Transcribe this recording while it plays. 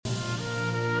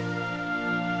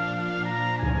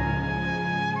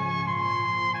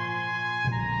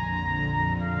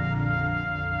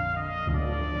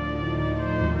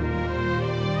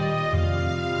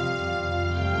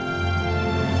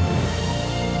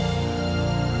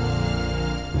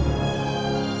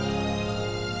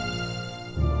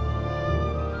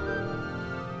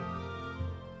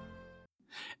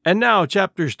And now,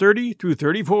 chapters 30 through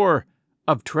 34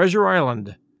 of Treasure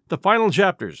Island, the final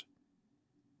chapters,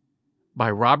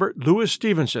 by Robert Louis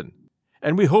Stevenson.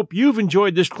 And we hope you've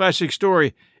enjoyed this classic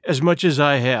story as much as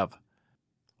I have.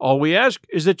 All we ask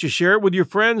is that you share it with your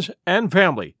friends and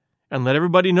family, and let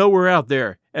everybody know we're out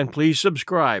there, and please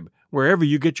subscribe wherever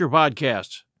you get your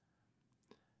podcasts.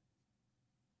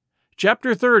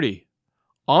 Chapter 30,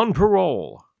 On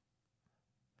Parole.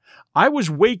 I was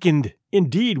wakened.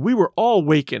 Indeed, we were all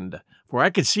wakened, for I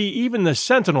could see even the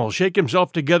sentinel shake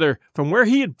himself together from where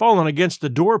he had fallen against the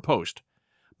door-post,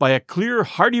 by a clear,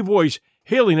 hearty voice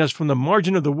hailing us from the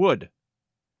margin of the wood.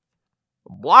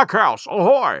 "Blockhouse,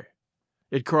 ahoy!"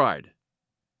 it cried.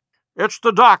 "It's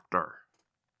the doctor."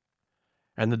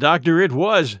 And the doctor it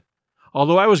was.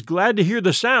 Although I was glad to hear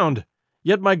the sound,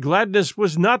 yet my gladness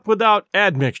was not without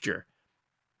admixture.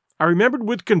 I remembered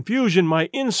with confusion my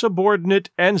insubordinate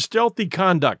and stealthy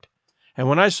conduct, and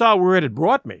when I saw where it had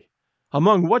brought me,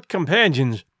 among what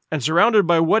companions, and surrounded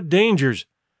by what dangers,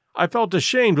 I felt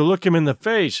ashamed to look him in the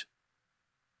face.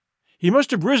 He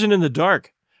must have risen in the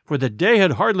dark, for the day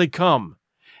had hardly come,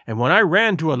 and when I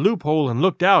ran to a loophole and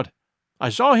looked out, I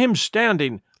saw him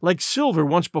standing, like silver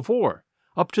once before,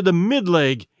 up to the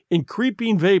mid-leg in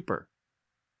creeping vapor.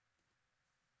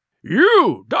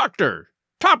 "You, doctor!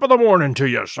 Top of the morning to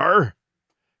you, sir!"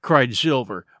 cried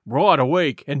Silver, broad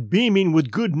awake and beaming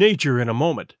with good nature in a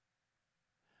moment.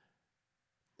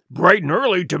 "Bright and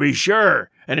early, to be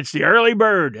sure, and it's the early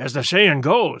bird, as the saying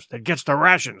goes, that gets the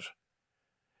rations.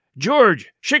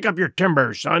 George, shake up your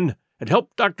timbers, son, and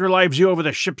help Dr. Livesey over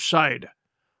the ship's side.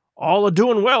 All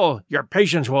a-doing well, your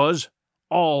patience was,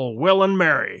 all well and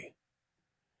merry."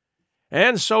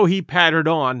 And so he pattered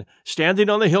on, standing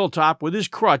on the hilltop with his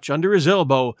crutch under his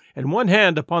elbow and one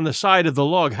hand upon the side of the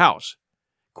log house.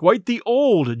 Quite the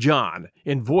old John,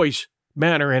 in voice,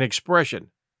 manner, and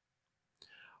expression.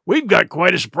 "We've got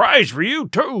quite a surprise for you,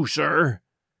 too, sir,"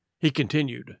 he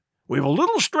continued. "We've a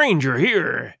little stranger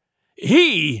here.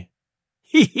 He,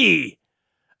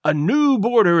 a new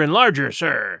boarder and larger,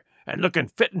 sir, and looking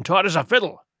fit and taut as a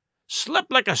fiddle.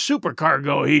 Slept like a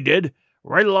supercargo, he did,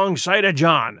 right alongside of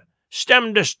John.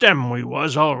 Stem to stem we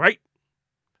was, all right."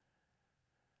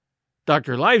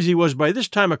 Dr. Livesey was by this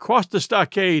time across the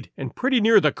stockade and pretty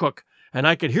near the cook, and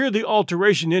I could hear the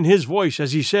alteration in his voice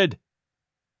as he said,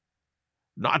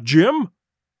 "Not Jim?"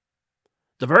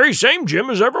 "The very same Jim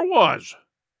as ever was,"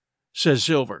 says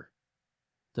Silver.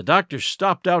 The doctor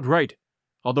stopped outright,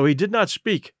 although he did not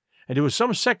speak, and it was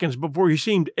some seconds before he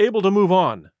seemed able to move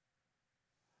on.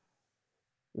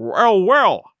 "Well,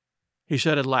 well," he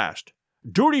said at last.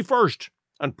 "Duty first,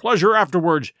 and pleasure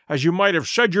afterwards, as you might have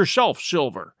said yourself,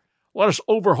 Silver. Let us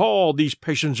overhaul these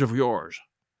patients of yours."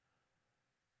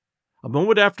 A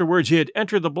moment afterwards he had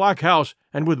entered the blockhouse,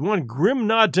 and with one grim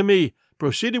nod to me,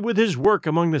 proceeded with his work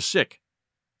among the sick.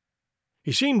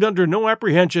 He seemed under no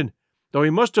apprehension, though he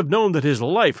must have known that his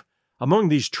life, among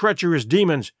these treacherous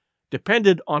demons,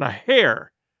 depended on a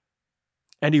hair,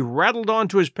 and he rattled on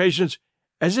to his patients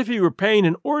as if he were paying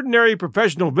an ordinary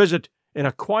professional visit in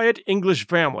a quiet English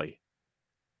family.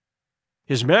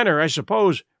 His manner, I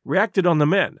suppose, reacted on the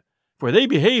men, for they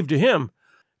behaved to him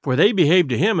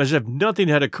as if nothing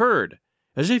had occurred,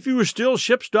 as if he were still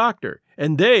ship's doctor,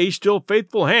 and they still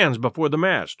faithful hands before the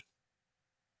mast.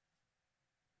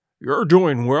 "You're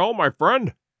doing well, my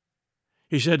friend,"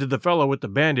 he said to the fellow with the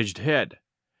bandaged head,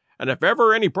 "and if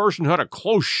ever any person had a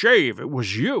close shave, it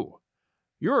was you.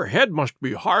 Your head must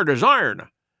be hard as iron.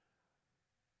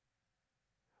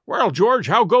 Well, George,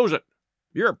 how goes it?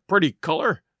 You're a pretty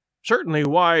color. Certainly,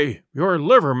 why, your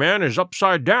liver, man, is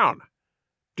upside down.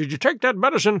 Did you take that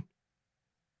medicine?"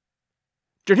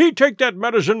 "Did he take that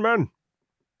medicine, men?"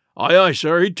 "Aye, aye,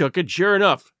 sir, he took it, sure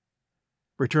enough,"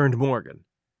 returned Morgan.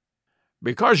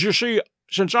 "Because, you see,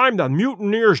 since I'm the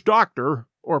mutineer's doctor,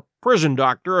 or prison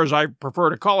doctor, as I prefer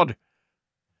to call it,"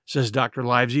 says Dr.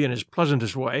 Livesey in his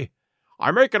pleasantest way,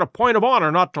 "I make it a point of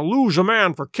honor not to lose a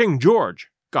man for King George,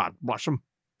 God bless him,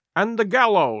 and the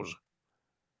gallows."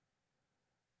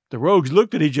 The rogues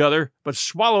looked at each other, but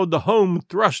swallowed the home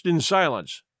thrust in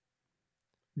silence.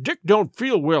 "Dick don't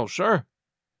feel well, sir,"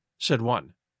 said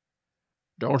one.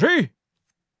 "Don't he?"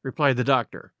 replied the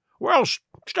doctor. "Well,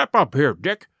 step up here,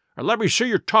 Dick, and let me see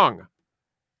your tongue.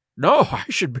 No, I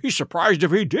should be surprised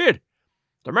if he did.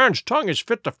 The man's tongue is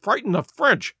fit to frighten the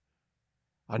French.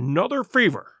 Another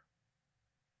fever."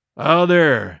 "Ah,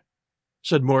 there,"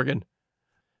 said Morgan.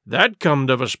 "That comed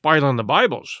of a spilin' the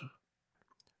Bibles."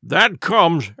 "That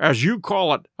comes, as you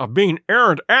call it, of being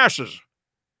errant asses,"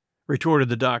 retorted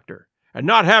the doctor, "and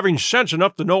not having sense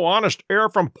enough to know honest air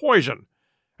from poison,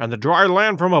 and the dry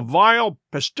land from a vile,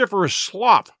 pestiferous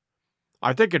slough.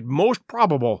 I think it most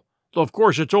probable, though of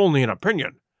course it's only an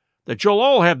opinion, that you'll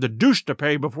all have the deuce to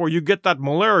pay before you get that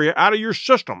malaria out of your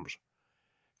systems.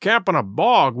 Camp in a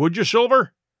bog, would you,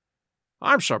 Silver?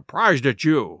 I'm surprised at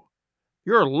you.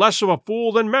 You're less of a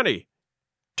fool than many.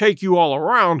 Take you all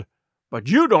around, but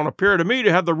you don't appear to me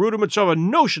to have the rudiments of a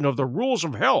notion of the rules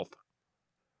of health.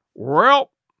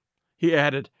 Well, he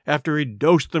added, after he'd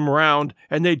dosed them round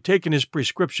and they'd taken his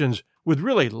prescriptions with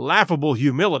really laughable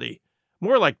humility,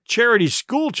 more like charity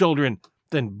schoolchildren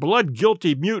than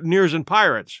blood-guilty mutineers and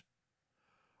pirates.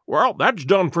 Well, that's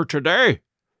done for today,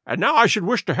 and now I should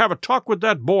wish to have a talk with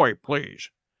that boy, please.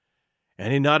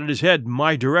 And he nodded his head in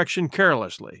my direction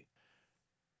carelessly.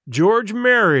 George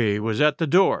Merry was at the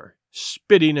door,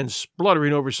 spitting and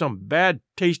spluttering over some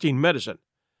bad-tasting medicine.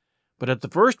 But at the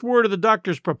first word of the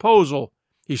doctor's proposal,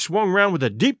 he swung round with a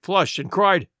deep flush and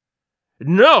cried,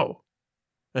 "No!"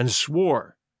 and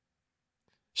swore.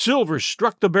 Silver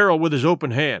struck the barrel with his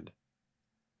open hand.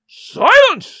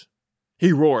 "Silence!"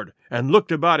 he roared, and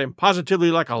looked about him positively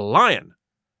like a lion.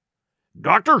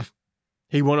 "Doctor,"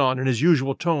 he went on in his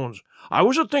usual tones, "I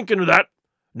was a-thinking of that,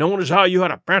 knowing as how you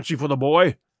had a fancy for the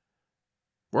boy.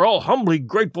 We're all humbly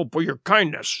grateful for your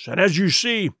kindness, and as you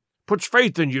see, puts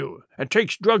faith in you, and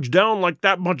takes drugs down like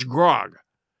that much grog.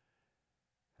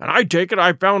 And I take it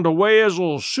I found a way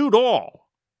as'll suit all.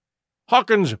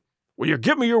 Hawkins, will you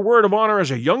give me your word of honor as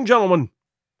a young gentleman,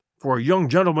 for a young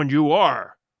gentleman you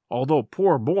are, although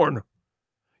poor born,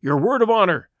 your word of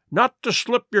honor not to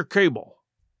slip your cable?"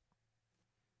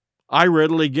 I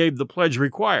readily gave the pledge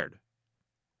required.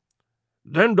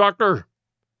 "Then, Doctor,"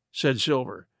 said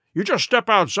Silver, "you just step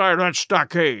outside of that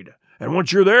stockade, and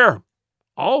once you're there,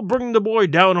 I'll bring the boy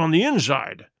down on the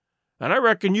inside, and I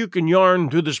reckon you can yarn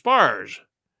through the spars.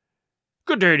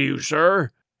 Good day to you,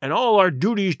 sir, and all our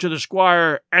duties to the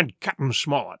squire and Captain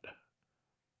Smollett."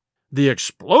 The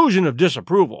explosion of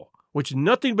disapproval, which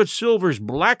nothing but Silver's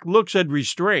black looks had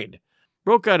restrained,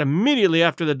 broke out immediately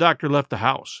after the doctor left the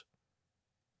house.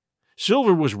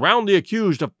 Silver was roundly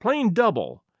accused of playing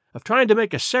double, of trying to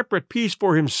make a separate peace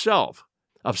for himself,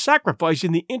 of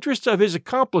sacrificing the interests of his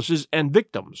accomplices and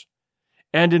victims,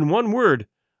 and, in one word,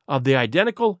 of the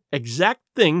identical, exact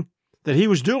thing that he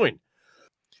was doing.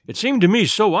 It seemed to me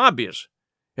so obvious,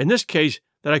 in this case,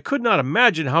 that I could not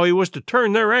imagine how he was to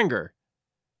turn their anger.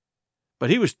 But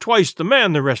he was twice the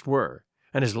man the rest were,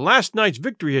 and his last night's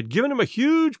victory had given him a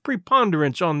huge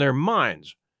preponderance on their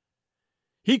minds.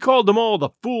 He called them all the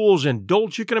fools and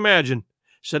dolts you can imagine,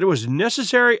 said it was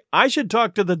necessary I should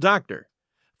talk to the doctor,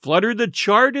 fluttered the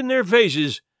chart in their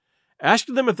faces,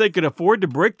 asked them if they could afford to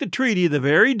break the treaty the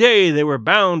very day they were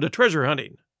bound to treasure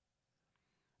hunting.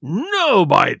 "No,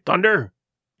 by thunder!"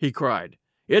 he cried.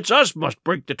 "It's us must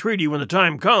break the treaty when the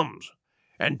time comes,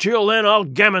 and till then I'll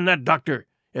gammon that doctor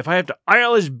if I have to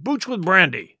ile his boots with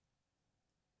brandy."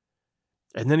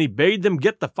 And then he bade them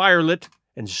get the fire lit,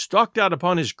 and stalked out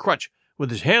upon his crutch with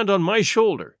his hand on my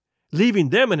shoulder, leaving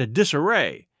them in a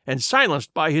disarray, and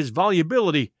silenced by his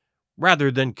volubility rather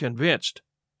than convinced.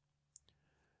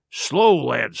 "Slow,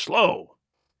 lad, slow,"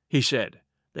 he said.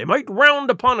 "They might round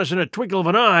upon us in a twinkle of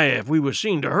an eye if we was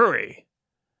seen to hurry."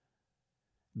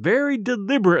 Very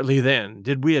deliberately, then,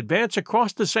 did we advance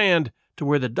across the sand to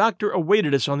where the doctor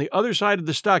awaited us on the other side of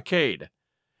the stockade,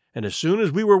 and as soon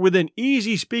as we were within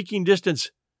easy speaking distance,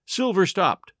 Silver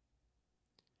stopped.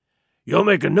 "You'll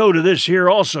make a note of this here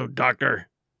also, Doctor,"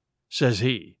 says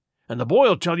he, "and the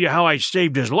boy'll tell you how I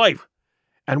saved his life,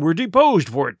 and were deposed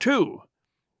for it, too.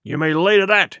 You may lay to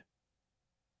that.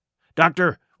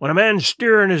 Doctor, when a man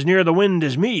steering as near the wind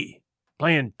as me,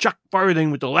 playing chuck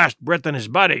farthing with the last breath in his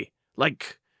body,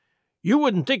 like, you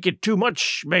wouldn't think it too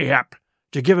much, mayhap,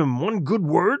 to give him one good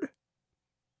word?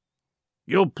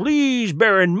 You'll please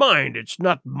bear in mind it's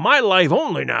not my life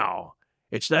only now,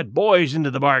 it's that boy's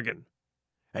into the bargain.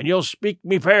 And you'll speak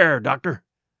me fair, Doctor,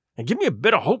 and give me a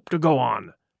bit of hope to go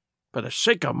on, for the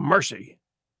sake of mercy."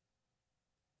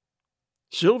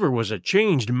 Silver was a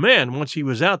changed man once he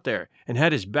was out there and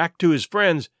had his back to his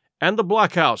friends and the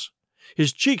blockhouse.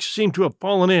 His cheeks seemed to have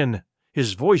fallen in,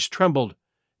 his voice trembled.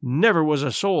 Never was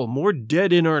a soul more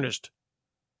dead in earnest.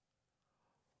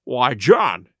 "Why,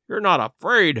 John, you're not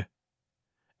afraid?"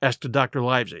 asked Dr.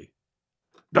 Livesey.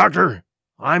 "Doctor,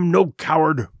 I'm no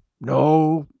coward.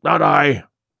 No, not I.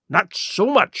 Not so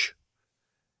much."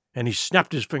 And he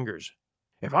snapped his fingers.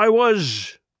 "If I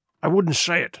was, I wouldn't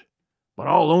say it. But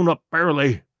I'll own up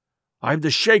fairly. I've the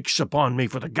shakes upon me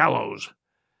for the gallows.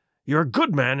 You're a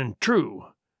good man and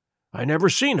true. I never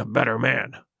seen a better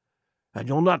man. And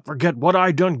you'll not forget what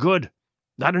I done good,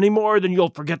 not any more than you'll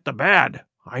forget the bad,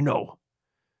 I know.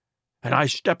 And I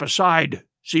step aside,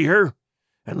 see her,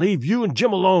 and leave you and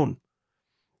Jim alone,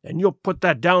 And you'll put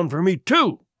that down for me,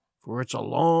 too, for it's a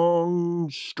long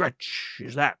stretch,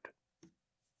 is that."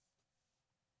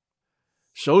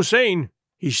 So saying,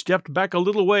 he stepped back a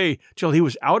little way till he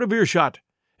was out of earshot,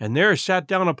 and there sat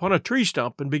down upon a tree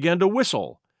stump and began to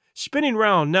whistle, spinning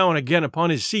round now and again upon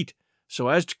his seat, so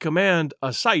as to command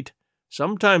a sight,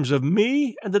 sometimes of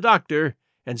me and the doctor,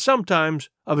 and sometimes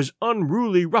of his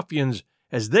unruly ruffians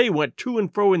as they went to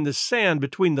and fro in the sand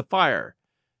between the fire,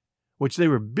 which they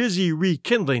were busy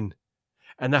rekindling,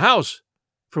 and the house,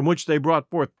 from which they brought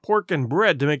forth pork and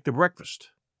bread to make the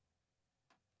breakfast.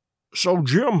 "So,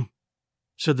 Jim,"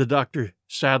 said the doctor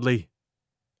sadly,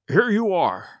 "here you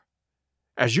are.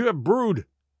 As you have brewed,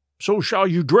 so shall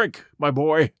you drink, my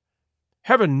boy.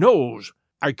 Heaven knows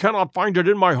I cannot find it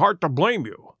in my heart to blame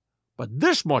you, but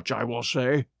this much I will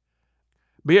say.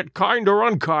 Be it kind or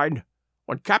unkind,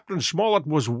 when Captain Smollett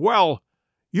was well,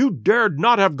 you dared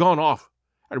not have gone off,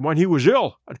 and when he was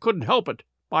ill and couldn't help it,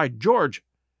 by George,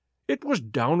 it was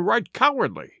downright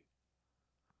cowardly."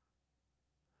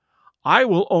 I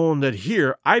will own that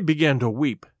here I began to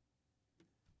weep.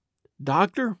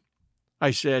 "Doctor," I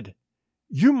said,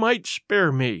 "you might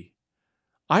spare me.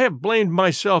 I have blamed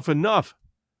myself enough.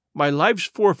 My life's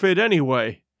forfeit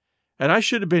anyway, and I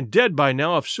should have been dead by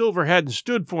now if Silver hadn't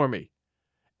stood for me.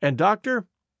 And, doctor,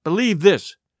 believe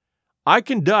this, I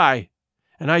can die,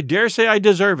 and I dare say I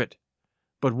deserve it,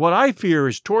 but what I fear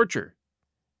is torture.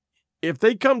 If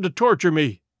they come to torture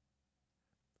me—"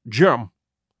 "Jim,"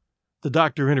 the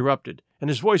doctor interrupted, and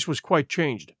his voice was quite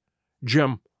changed.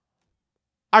 "Jim,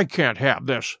 I can't have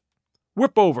this.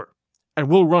 Whip over, and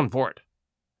we'll run for it."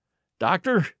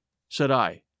 "Doctor," said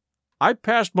I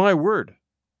passed my word."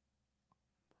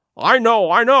 I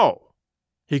know,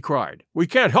 he cried. "We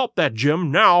can't help that,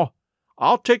 Jim, now.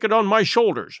 I'll take it on my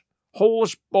shoulders.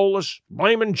 Holus bolus,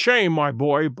 blamin' shame, my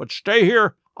boy, but stay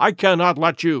here. I cannot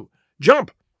let you.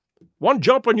 Jump! One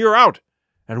jump and you're out,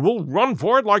 and we'll run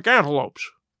for it like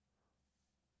antelopes."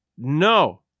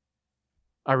 "No,"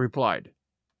 I replied.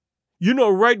 "You know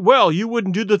right well you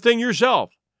wouldn't do the thing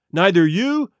yourself. Neither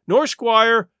you, nor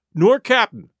Squire, nor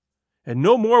Captain, and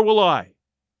no more will I.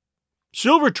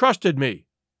 Silver trusted me.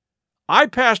 I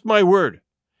passed my word,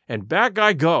 and back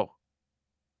I go.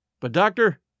 But,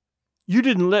 doctor, you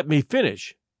didn't let me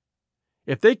finish.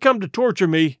 If they come to torture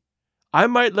me, I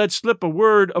might let slip a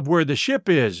word of where the ship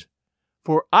is,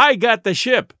 for I got the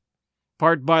ship,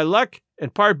 part by luck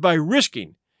and part by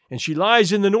risking, and she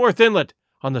lies in the North Inlet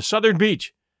on the southern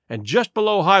beach and just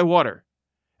below high water.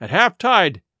 At half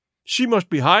tide, she must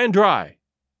be high and dry."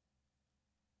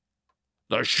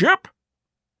 "The ship?"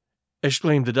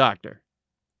 exclaimed the doctor.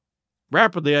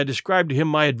 Rapidly I described to him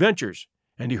my adventures,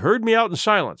 and he heard me out in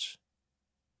silence.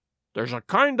 "There's a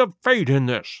kind of fate in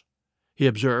this," he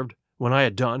observed, when I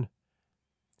had done.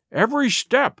 "Every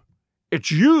step,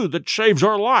 it's you that saves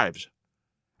our lives.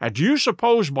 And do you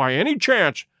suppose by any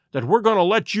chance that we're going to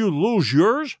let you lose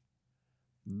yours?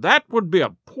 That would be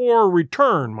a poor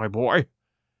return, my boy.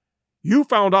 You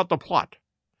found out the plot.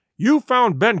 You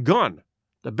found Ben Gunn,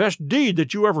 the best deed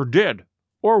that you ever did,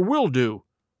 or will do,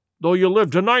 though you live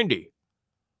to 90.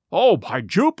 Oh, by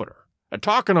Jupiter! And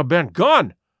talking of Ben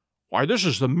Gunn, why, this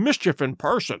is the mischief in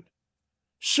person.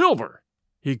 Silver,"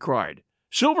 he cried,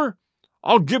 "Silver,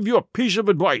 I'll give you a piece of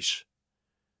advice,"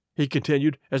 he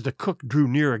continued as the cook drew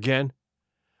near again.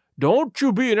 "Don't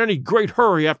you be in any great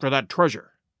hurry after that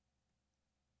treasure."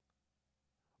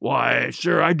 "Why,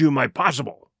 sir, I do my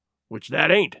possible, which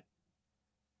that ain't,"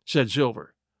 said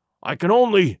Silver. "I can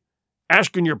only,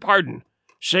 asking your pardon,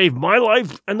 save my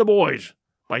life and the boys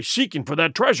by seeking for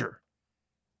that treasure.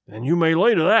 And you may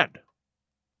lay to that."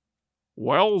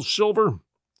 "Well, Silver,"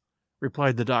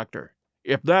 replied the doctor,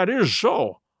 "if that is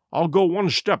so, I'll go one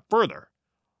step further.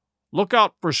 Look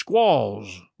out for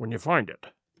squalls when you find it."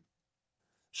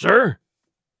 "Sir,"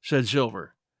 said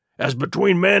Silver, "as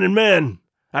between man and man,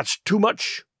 that's too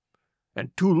much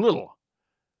and too little.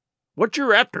 What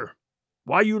you're after,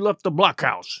 why you left the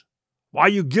blockhouse, why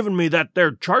you given me that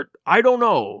there chart, I don't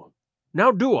know.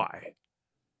 Now do I?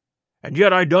 And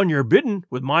yet I done your bidding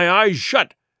with my eyes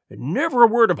shut, and never a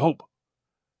word of hope.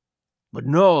 But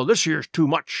no, this here's too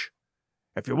much.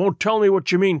 If you won't tell me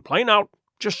what you mean plain out,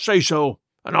 just say so,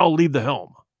 and I'll leave the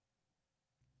helm."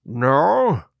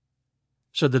 "No,"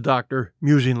 said the doctor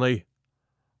musingly.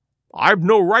 "I've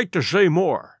no right to say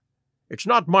more. It's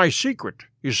not my secret,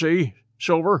 you see,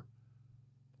 Silver.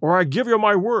 Or I give you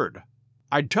my word,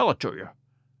 I'd tell it to you.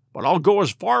 But I'll go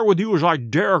as far with you as I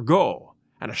dare go,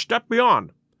 and a step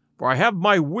beyond, for I have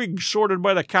my wig sorted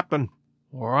by the captain,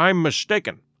 or I'm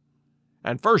mistaken.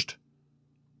 And first,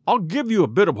 I'll give you a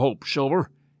bit of hope,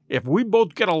 Silver, if we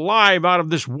both get alive out of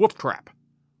this wolf trap.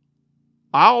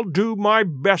 I'll do my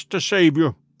best to save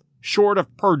you, short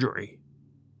of perjury."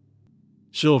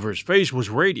 Silver's face was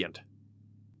radiant.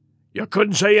 "You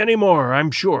couldn't say any more,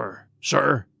 I'm sure,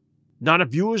 sir. Not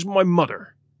if you was my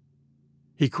mother,"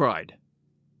 he cried.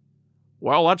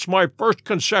 "Well, that's my first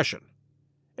concession,"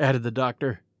 added the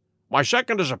doctor. "My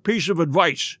second is a piece of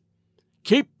advice.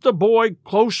 Keep the boy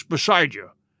close beside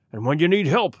you, and when you need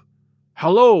help,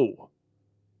 hello.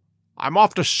 I'm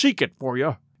off to seek it for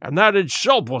you, and that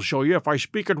itself will show you if I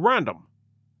speak at random.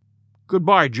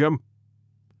 Goodbye, Jim."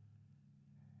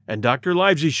 And Dr.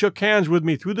 Livesey shook hands with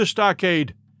me through the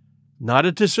stockade,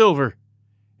 nodded to Silver,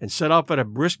 and set off at a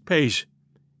brisk pace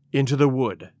into the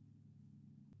wood.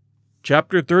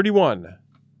 Chapter 31.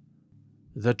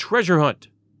 The Treasure Hunt.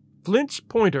 Flint's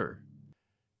Pointer.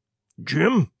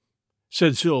 "Jim,"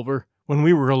 said Silver when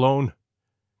we were alone,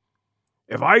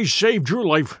 "if I saved your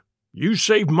life, you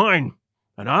saved mine,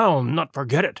 and I'll not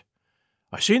forget it.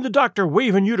 I seen the doctor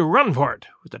waving you to run for it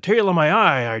with the tail of my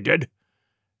eye, I did,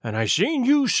 and I seen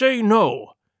you say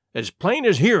no, as plain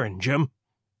as hearing, Jim.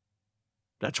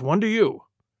 That's one to you.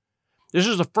 This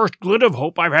is the first glint of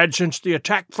hope I've had since the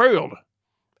attack failed,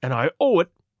 and I owe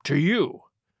it to you.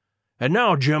 And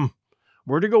now, Jim,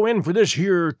 we're to go in for this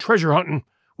here treasure hunting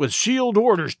with sealed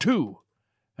orders, too,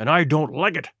 and I don't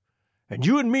like it, and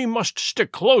you and me must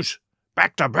stick close,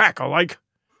 back to back alike,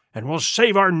 and we'll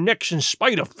save our necks in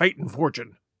spite of fate and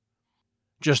fortune."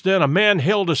 Just then a man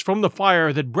hailed us from the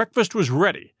fire that breakfast was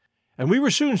ready, and we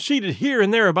were soon seated here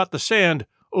and there about the sand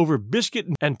over biscuit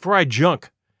and fried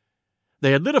junk.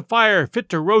 They had lit a fire fit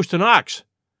to roast an ox,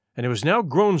 and it was now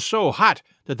grown so hot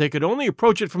that they could only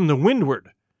approach it from the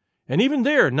windward, and even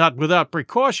there not without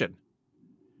precaution.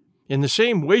 In the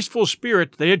same wasteful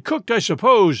spirit they had cooked, I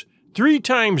suppose, 3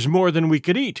 times more than we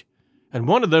could eat, and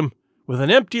one of them, with an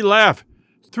empty laugh,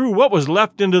 threw what was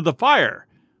left into the fire,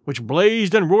 which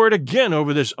blazed and roared again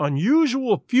over this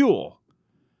unusual fuel.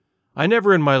 I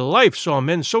never in my life saw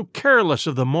men so careless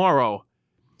of the morrow.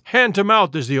 Hand to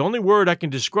mouth is the only word I can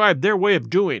describe their way of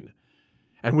doing,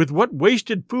 and with what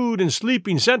wasted food and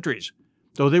sleeping sentries,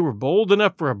 though they were bold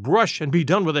enough for a brush and be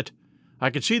done with it, I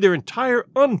could see their entire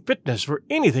unfitness for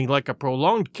anything like a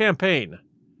prolonged campaign.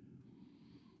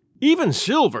 Even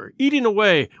Silver, eating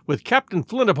away with Captain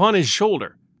Flint upon his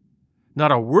shoulder,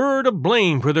 not a word of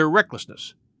blame for their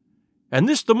recklessness. And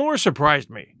this the more surprised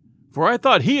me, for I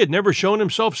thought he had never shown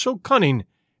himself so cunning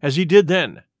as he did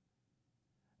then.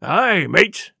 "Aye,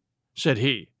 mates," said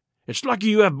he, "it's lucky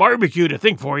you have barbecue to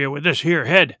think for you with this here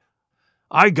head.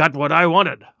 I got what I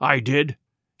wanted, I did.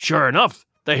 Sure enough,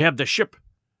 they have the ship.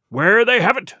 Where they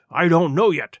have it, I don't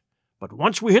know yet, but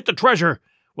once we hit the treasure,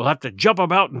 we'll have to jump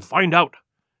about and find out.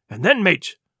 And then,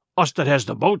 mates, us that has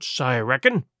the boats, I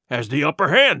reckon, has the upper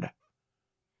hand."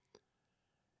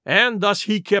 And thus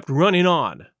he kept running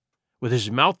on, with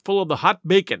his mouth full of the hot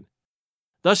bacon.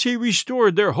 Thus he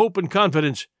restored their hope and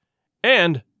confidence,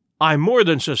 and, I more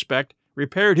than suspect,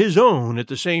 repaired his own at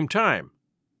the same time.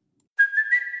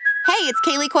 Hey, it's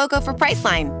Kaylee Cuoco for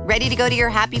Priceline. Ready to go to your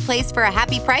happy place for a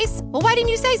happy price? Well, why didn't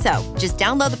you say so? Just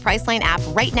download the Priceline app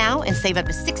right now and save up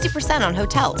to 60% on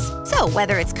hotels. So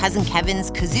whether it's Cousin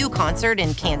Kevin's Kazoo Concert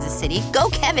in Kansas City, go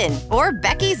Kevin, or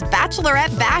Becky's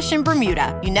Bachelorette Bash in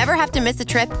Bermuda, you never have to miss a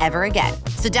trip ever again.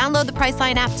 So download the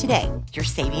Priceline app today. Your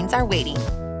savings are waiting.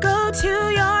 Go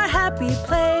to your happy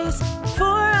place for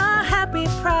a happy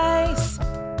price.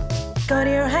 Go to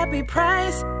your happy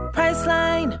price,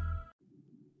 Priceline.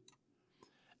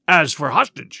 "As for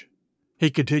hostage," he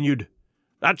continued,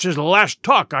 "that's his last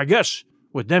talk, I guess,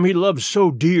 with them he loves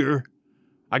so dear.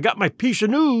 I got my piece of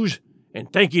news,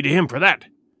 and thank ye to him for that.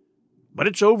 But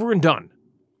it's over and done.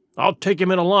 I'll take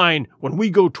him in a line when we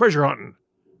go treasure hunting,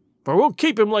 for we'll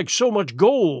keep him like so much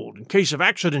gold in case of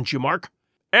accidents, you mark.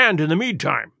 And in the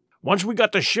meantime, once we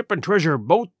got the ship and treasure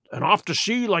both and off to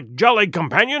sea like jolly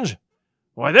companions,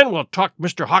 why then we'll talk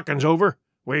Mr. Hawkins over,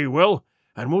 we will,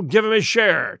 and we'll give him his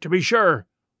share, to be sure,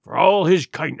 for all his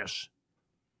kindness."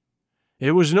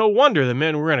 It was no wonder the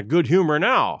men were in a good humor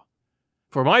now.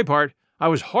 For my part, I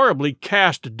was horribly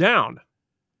cast down.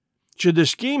 Should the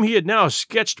scheme he had now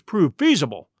sketched prove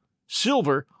feasible,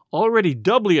 Silver, already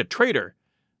doubly a traitor,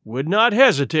 would not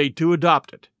hesitate to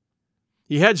adopt it.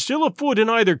 He had still a foot in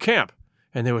either camp,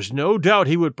 and there was no doubt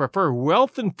he would prefer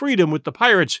wealth and freedom with the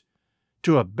pirates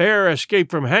to a bare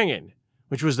escape from hanging,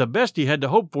 which was the best he had to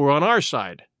hope for on our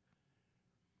side.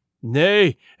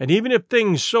 Nay, and even if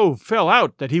things so fell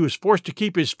out that he was forced to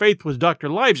keep his faith with Dr.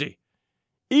 Livesey,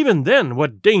 even then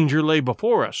what danger lay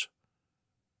before us?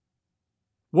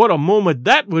 What a moment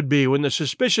that would be when the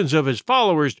suspicions of his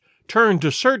followers turned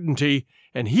to certainty,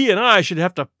 and he and I should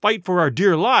have to fight for our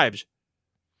dear lives.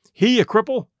 He a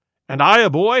cripple, And I a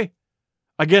boy?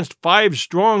 Against 5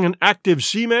 strong and active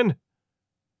seamen?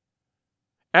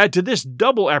 Add to this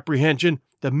double apprehension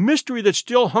the mystery that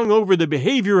still hung over the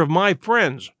behavior of my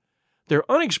friends, their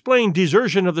unexplained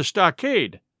desertion of the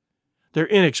stockade, their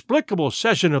inexplicable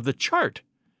cession of the chart,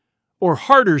 or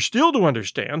harder still to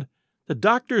understand, the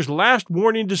doctor's last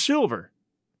warning to Silver.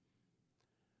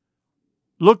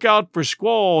 Look out for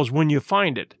squalls when you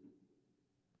find it.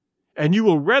 And you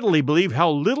will readily believe how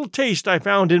little taste I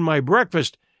found in my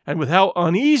breakfast, and with how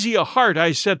uneasy a heart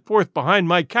I set forth behind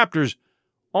my captors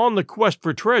on the quest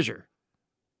for treasure.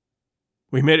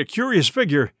 We made a curious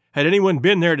figure had anyone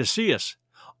been there to see us,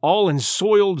 all in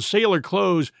soiled sailor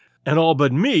clothes, and all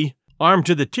but me armed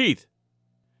to the teeth.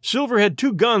 Silver had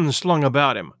 2 guns slung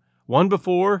about him, one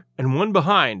before and one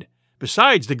behind,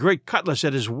 besides the great cutlass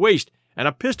at his waist and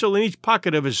a pistol in each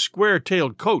pocket of his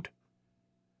square-tailed coat.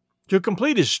 To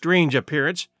complete his strange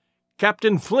appearance,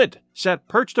 Captain Flint sat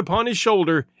perched upon his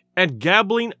shoulder and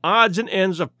gabbling odds and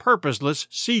ends of purposeless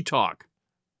sea talk.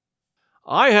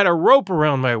 I had a rope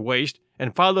around my waist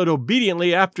and followed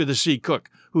obediently after the sea cook,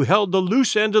 who held the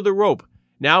loose end of the rope,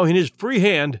 now in his free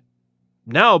hand,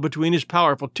 now between his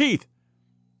powerful teeth.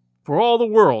 For all the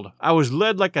world, I was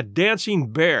led like a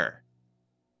dancing bear.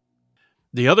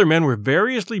 The other men were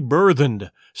variously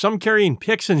burthened, some carrying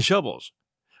picks and shovels,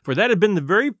 for that had been the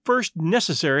very first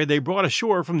necessary they brought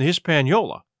ashore from the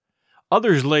Hispaniola,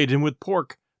 others laden with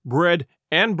pork, bread,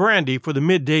 and brandy for the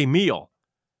midday meal.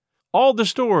 All the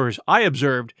stores, I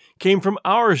observed, came from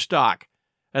our stock,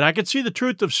 and I could see the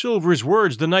truth of Silver's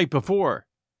words the night before.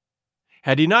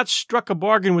 Had he not struck a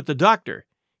bargain with the doctor,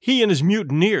 he and his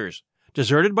mutineers,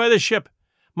 deserted by the ship,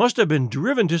 must have been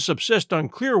driven to subsist on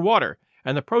clear water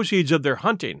and the proceeds of their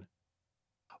hunting.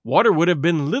 Water would have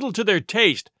been little to their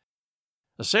taste.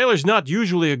 The sailor's not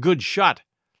usually a good shot.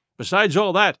 Besides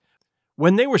all that,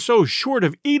 when they were so short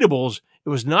of eatables, it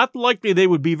was not likely they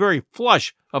would be very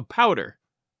flush of powder.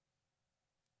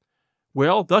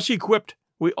 Well, thus equipped,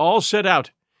 we all set out,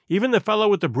 even the fellow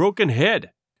with the broken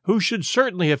head, who should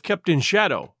certainly have kept in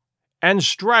shadow, and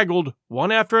straggled,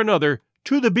 one after another,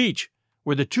 to the beach,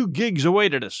 where the 2 gigs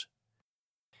awaited us.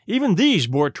 Even these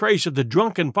bore trace of the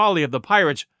drunken folly of the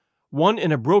pirates, one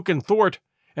in a broken thwart,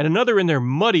 and another in their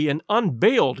muddy and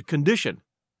unbaled condition.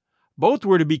 Both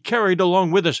were to be carried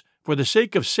along with us for the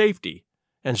sake of safety,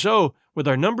 and so, with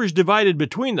our numbers divided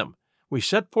between them, we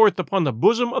set forth upon the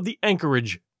bosom of the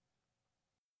anchorage.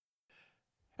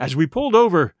 As we pulled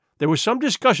over, there was some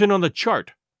discussion on the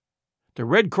chart. The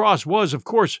Red Cross was, of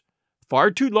course,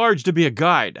 far too large to be a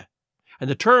guide, and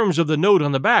the terms of the note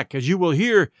on the back, as you will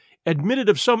hear, admitted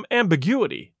of some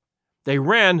ambiguity. They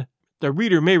ran, the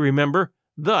reader may remember,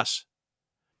 thus: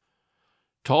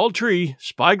 Tall tree,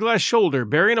 spyglass shoulder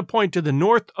bearing a point to the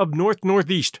north of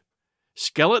north-northeast,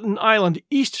 Skeleton Island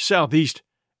east-southeast,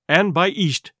 and by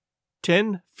east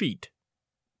 10 feet.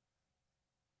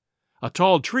 A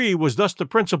tall tree was thus the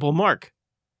principal mark.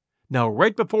 Now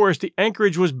right before us the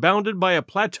anchorage was bounded by a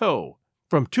plateau,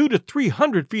 from 200 to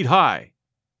 300 feet high.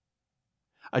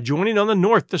 Adjoining on the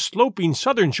north the sloping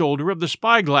southern shoulder of the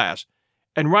spyglass,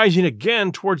 and rising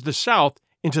again towards the south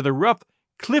into the rough,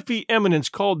 cliffy eminence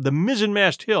called the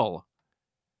Mizzenmast Hill.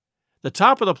 The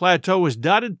top of the plateau was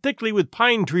dotted thickly with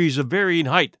pine trees of varying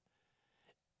height.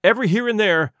 Every here and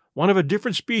there, one of a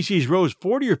different species rose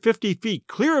 40 or 50 feet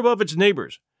clear above its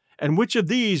neighbors, and which of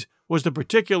these was the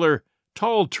particular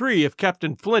tall tree of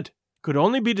Captain Flint could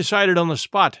only be decided on the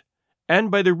spot,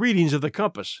 and by the readings of the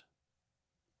compass.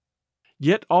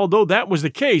 Yet, although that was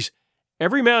the case,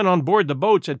 every man on board the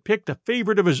boats had picked a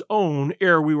favorite of his own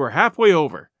ere we were halfway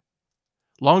over,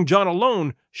 Long John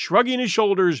alone shrugging his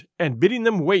shoulders and bidding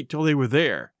them wait till they were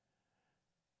there.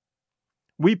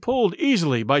 We pulled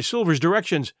easily by Silver's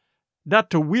directions, not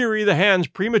to weary the hands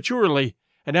prematurely,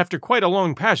 and after quite a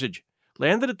long passage,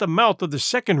 landed at the mouth of the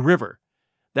second river,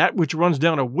 that which runs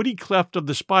down a woody cleft of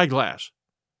the spyglass.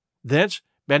 Thence,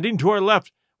 bending to our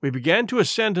left, we began to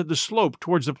ascend the slope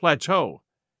towards the plateau.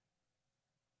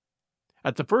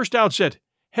 At the first outset,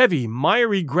 heavy,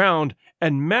 miry ground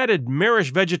and matted,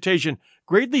 marish vegetation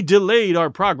greatly delayed our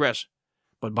progress,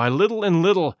 but by little and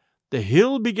little the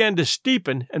hill began to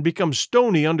steepen and become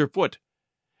stony underfoot,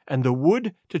 and the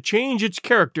wood to change its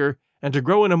character and to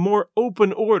grow in a more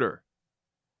open order.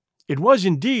 It was,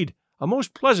 indeed, a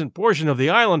most pleasant portion of the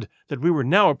island that we were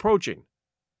now approaching.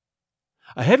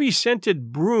 A heavy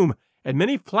scented broom and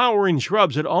many flowering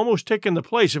shrubs had almost taken the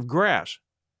place of grass.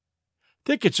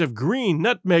 Thickets of green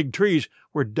nutmeg trees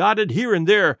were dotted here and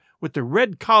there with the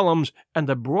red columns and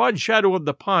the broad shadow of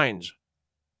the pines,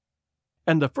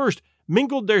 and the first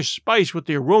mingled their spice with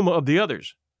the aroma of the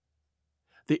others.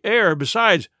 The air,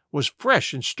 besides, was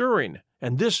fresh and stirring,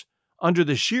 and this, under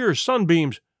the sheer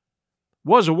sunbeams,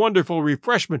 was a wonderful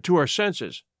refreshment to our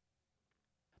senses.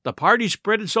 The party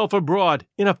spread itself abroad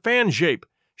in a fan shape,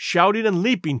 shouting and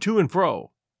leaping to and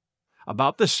fro.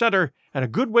 About the center, and a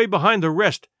good way behind the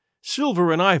rest,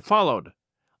 Silver and I followed,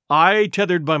 I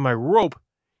tethered by my rope,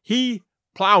 he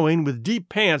plowing with deep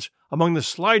pants among the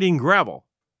sliding gravel.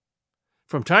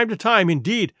 From time to time,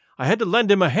 indeed, I had to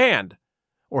lend him a hand,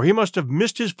 or he must have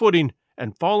missed his footing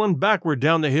and fallen backward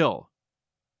down the hill.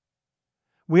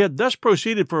 We had thus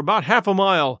proceeded for about half a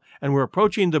mile, and were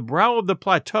approaching the brow of the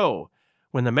plateau,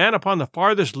 when the man upon the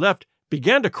farthest left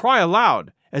began to cry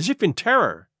aloud, as if in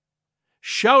terror.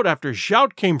 Shout after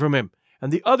shout came from him,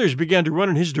 and the others began to run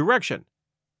in his direction.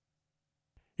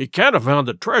 "He can't have found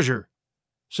the treasure,"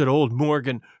 said old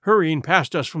Morgan, hurrying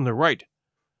past us from the right,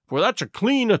 "for that's a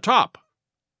clean atop."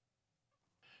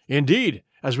 Indeed,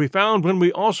 as we found when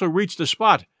we also reached the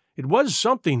spot, it was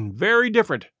something very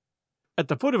different. At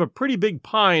the foot of a pretty big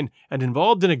pine, and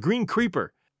involved in a green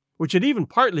creeper, which had even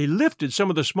partly lifted some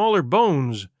of the smaller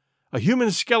bones, a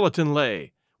human skeleton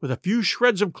lay, with a few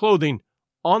shreds of clothing,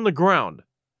 on the ground.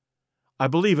 I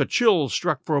believe a chill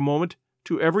struck for a moment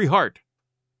to every heart.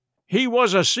 "He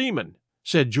was a seaman,"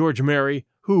 said George Merry,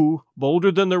 who,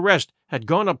 bolder than the rest, had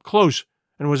gone up close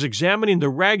and was examining the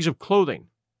rags of clothing.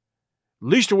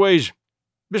 "Leastways,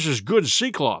 this is good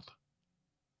sea-cloth."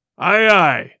 "Aye,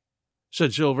 aye,"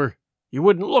 said Silver. "You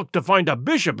wouldn't look to find a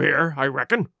bishop here, I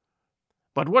reckon.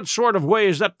 But what sort of way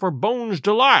is that for bones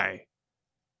to lie?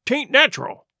 'Tain't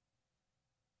natural."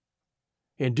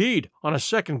 Indeed, on a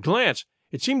second glance,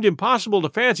 it seemed impossible to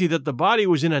fancy that the body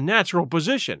was in a natural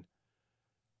position.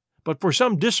 But for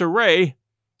some disarray,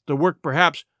 the work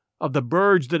perhaps of the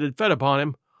birds that had fed upon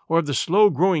him, or of the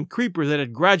slow-growing creeper that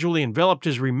had gradually enveloped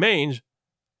his remains,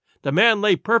 the man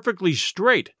lay perfectly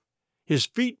straight, his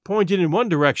feet pointed in one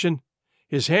direction,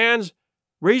 his hands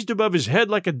raised above his head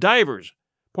like a diver's,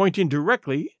 pointing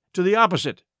directly to the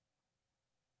opposite.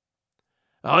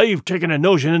 "I've taken a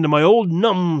notion into my old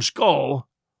numbskull,"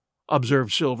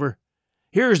 observed Silver.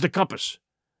 "Here's the compass.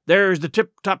 There's the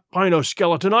tip-top pine o'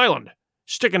 Skeleton Island,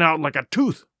 sticking out like a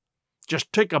tooth.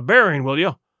 Just take a bearing, will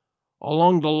you,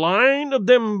 along the line of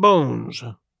them bones."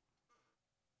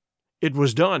 It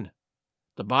was done.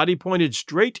 The body pointed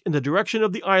straight in the direction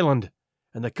of the island,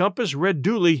 and the compass read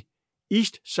duly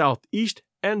east, southeast,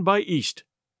 and by east.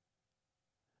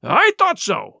 "I thought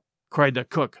so," cried the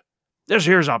cook. "This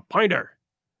here's a pinter.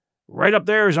 Right up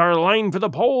there's our line for the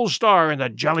Pole Star and the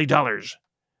Jolly Dollars.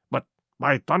 But,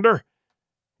 by thunder,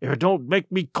 if it don't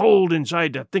make me cold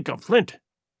inside to think of Flint.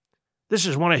 This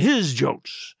is one of his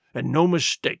jokes, and no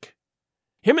mistake.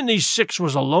 Him and these 6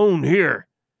 was alone here.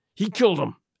 He killed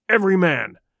 'em, every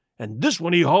man, and this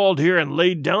one he hauled here and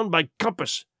laid down by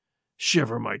compass.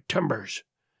 Shiver my timbers.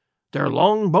 They're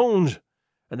long bones,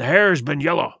 and the hair's been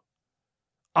yellow.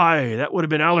 Aye, that would have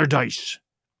been Allardyce.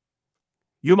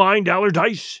 You mind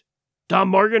Allardyce, Tom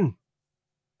Morgan?"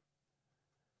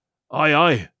 "Aye,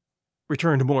 aye,"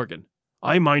 returned Morgan.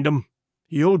 "I mind him.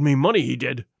 He owed me money, he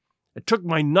did, and took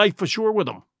my knife ashore with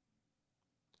him."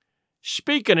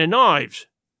 "Speaking of knives,"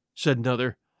 said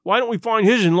another, "why don't we find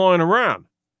his'n lying around?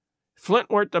 Flint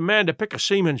weren't the man to pick a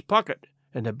seaman's pocket,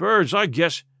 and the birds, I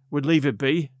guess, would leave it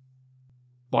be."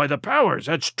 "By the powers,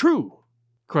 that's true,"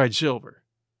 cried Silver.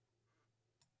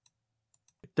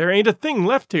 "There ain't a thing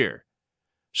left here,"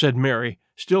 said Mary,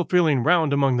 still feeling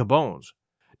round among the bones.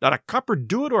 "Not a copper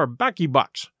doit or a baccy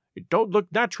box. It don't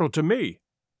look natural to me."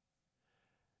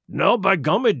 "No, by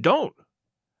gum, it don't,"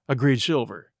 agreed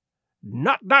Silver.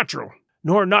 "Not natural,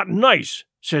 nor not nice,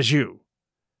 says you.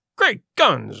 Great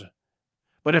guns!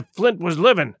 But if Flint was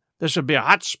living, this would be a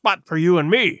hot spot for you and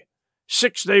me.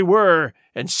 6 they were,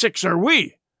 and 6 are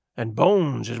we, and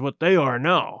bones is what they are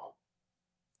now."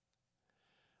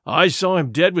 "I saw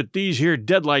him dead with these here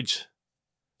deadlights,"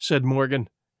 said Morgan.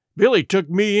 "Billy took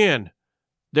me in.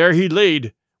 There he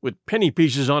laid, with penny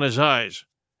pieces on his eyes."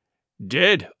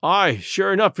 "Dead? Aye,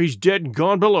 sure enough, he's dead and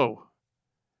gone below,"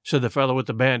 said the fellow with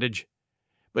the bandage.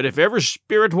 "But if ever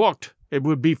spirit walked, it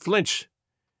would be Flint's.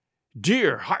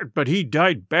 Dear heart, but he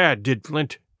died bad, did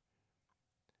Flint."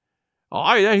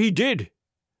 "Aye, that he did,"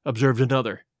 observed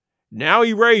another. "Now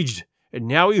he raged, and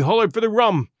now he hollered for the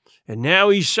rum, and now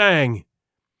he sang.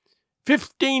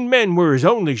 15 men were his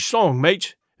only song,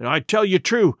 mates, and I tell you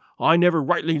true, I never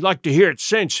rightly liked to hear it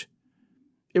since.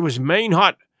 It was main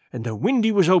hot, and the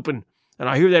windy was open, and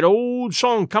I hear that old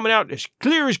song coming out as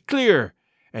clear,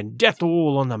 and death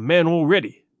all on the men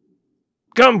already."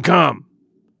 "Come, come,"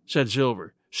 said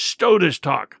Silver. "Stow this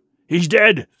talk. He's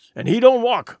dead, and he don't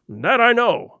walk, that I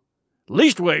know.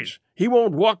 Leastways, he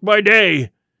won't walk by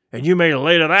day, and you may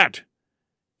lay to that.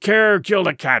 Care kill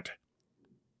the cat.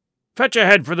 Fetch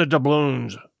ahead for the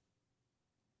doubloons.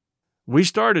 We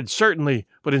started, certainly,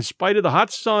 but in spite of the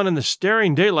hot sun and the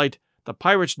staring daylight, the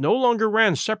pirates no longer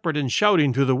ran separate and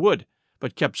shouting through the wood,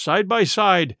 but kept side by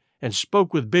side and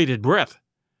spoke with bated breath.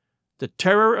 The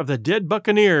terror of the dead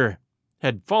buccaneer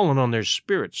had fallen on their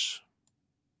spirits.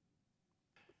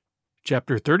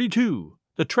 Chapter 32.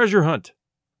 The Treasure Hunt.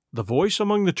 The Voice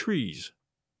Among the Trees.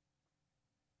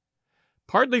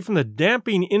 Partly from the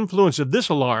damping influence of this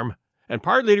alarm, and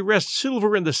partly to rest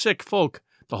Silver and the sick folk,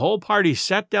 the whole party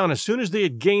sat down as soon as they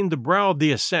had gained the brow of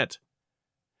the ascent.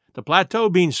 The plateau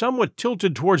being somewhat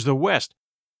tilted towards the west,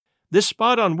 this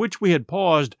spot on which we had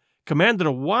paused commanded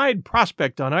a wide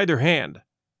prospect on either hand.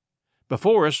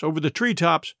 Before us, over the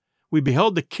tree-tops, we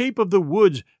beheld the cape of the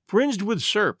woods fringed with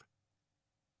surf.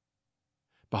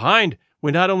 Behind,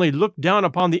 we not only looked down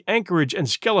upon the anchorage and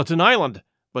Skeleton Island,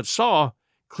 but saw,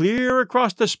 clear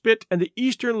across the spit and the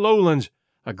eastern lowlands,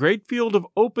 a great field of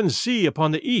open sea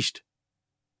upon the east.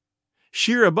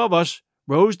 Sheer above us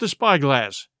rose the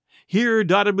spyglass, here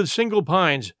dotted with single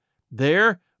pines,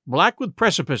 there black with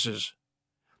precipices.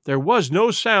 There was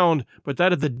no sound but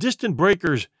that of the distant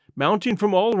breakers mounting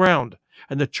from all round,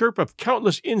 and the chirp of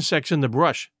countless insects in the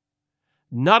brush.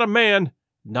 Not a man,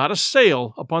 not a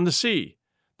sail upon the sea.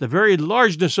 The very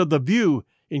largeness of the view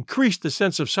increased the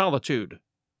sense of solitude.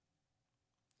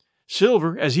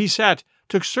 Silver, as he sat,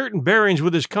 took certain bearings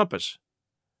with his compass.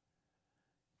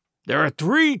 There are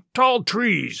 3 tall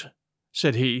trees,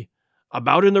 said he,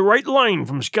 about in the right line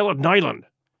from Skeleton Island.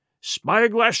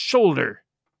 Spyglass shoulder.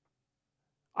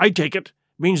 I take it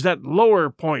means that lower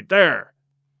point there.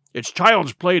 It's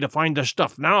child's play to find the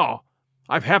stuff now.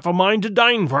 I've half a mind to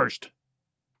dine first.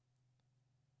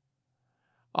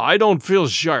 I don't feel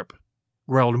sharp,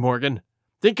 growled Morgan.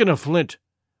 Thinking of Flint,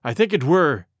 I think it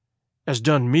were as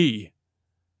done me.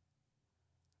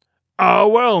 Ah,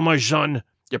 well, my son,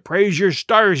 you praise your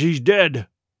stars he's dead,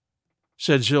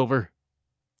 said Silver.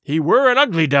 He were an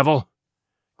ugly devil,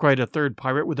 cried a third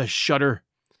pirate with a shudder.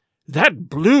 That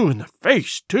blue in the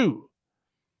face, too.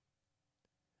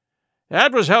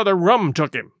 That was how the rum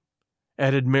took him,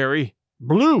 added Mary.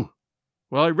 Blue.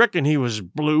 Well, I reckon he was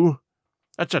blue.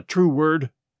 That's a true word.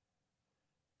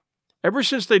 Ever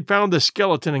since they'd found the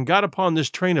skeleton and got upon this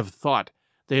train of thought,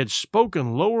 they had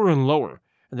spoken lower and lower,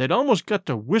 and they'd almost got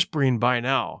to whispering by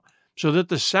now, so that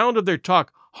the sound of their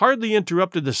talk hardly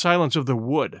interrupted the silence of the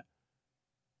wood.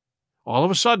 All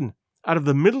of a sudden, out of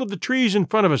the middle of the trees in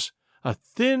front of us, a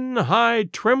thin, high,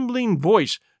 trembling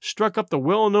voice struck up the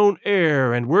well-known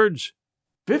air and words,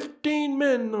 15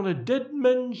 men on a dead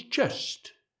man's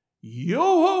chest,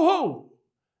 yo-ho-ho,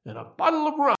 and a bottle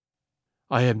of rum.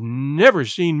 I have never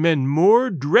seen men more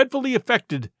dreadfully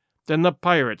affected than the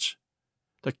pirates.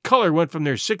 The color went from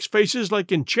their 6 faces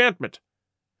like enchantment.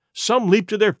 Some leaped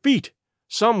to their feet,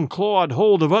 some clawed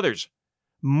hold of others.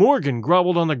 Morgan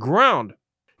grovelled on the ground.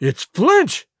 "It's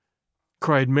Flint!"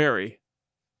 cried Mary.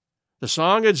 The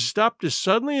song had stopped as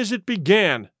suddenly as it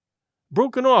began,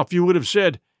 broken off, you would have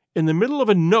said, in the middle of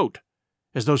a note,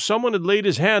 as though someone had laid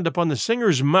his hand upon the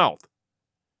singer's mouth.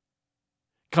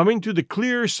 Coming through the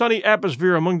clear, sunny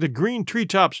atmosphere among the green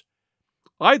tree-tops,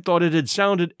 I thought it had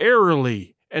sounded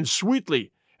airily and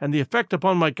sweetly, and the effect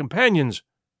upon my companions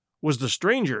was the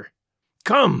stranger.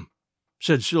 "Come,"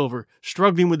 said Silver,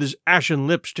 struggling with his ashen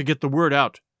lips to get the word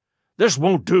out. "This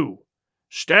won't do.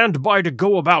 Stand by to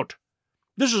go about.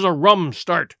 This is a rum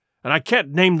start, and I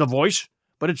can't name the voice,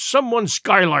 but it's someone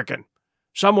skylarking,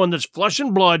 someone that's flesh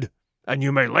and blood, and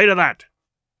you may lay to that."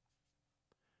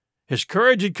 His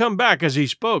courage had come back as he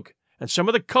spoke, and some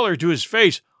of the color to his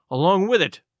face along with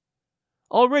it.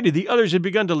 Already the others had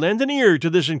begun to lend an ear to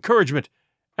this encouragement,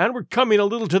 and were coming a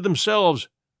little to themselves,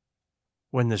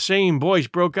 when the same voice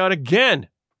broke out again,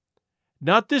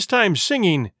 not this time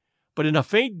singing, but in a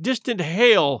faint distant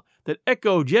hail that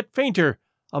echoed yet fainter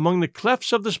among the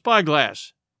clefts of the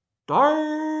spyglass.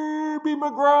 "Darby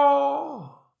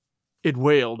McGraw!" it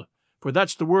wailed, for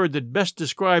that's the word that best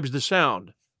describes the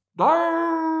sound.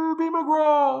 "Darby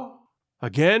McGraw!"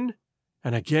 Again,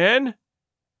 and again,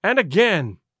 and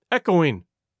again, echoing,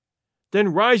 then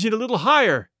rising a little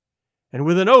higher, and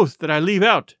with an oath that I leave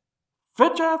out,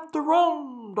 "Fetch aft the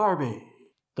rum, Darby!"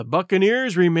 The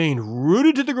buccaneers remained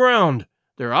rooted to the ground,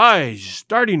 their eyes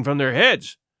starting from their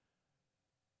heads.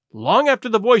 Long after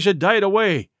the voice had died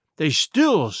away, they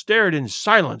still stared in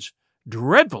silence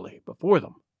dreadfully before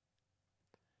them.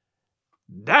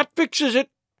 "That fixes it,"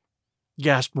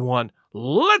 gasped one.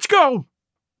 "Let's go!"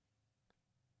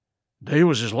 "They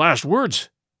was his last words,"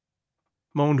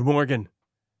 moaned Morgan.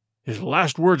 "His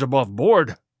last words above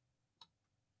board."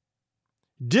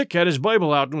 Dick had his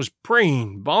Bible out and was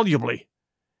praying volubly.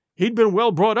 He'd been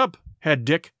well brought up, had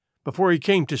Dick, before he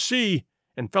came to sea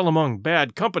and fell among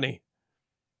bad company.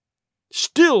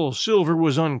 Still Silver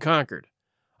was unconquered.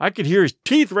 I could hear his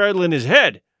teeth rattle in his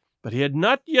head, but he had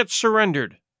not yet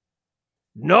surrendered.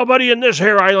 "Nobody in this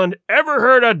here island ever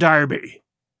heard of Darby,"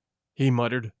 he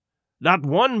muttered. "Not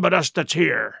one but us that's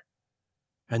here."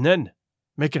 And then,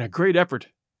 making a great effort,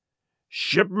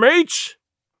 "Shipmates,"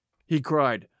 he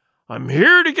cried, "I'm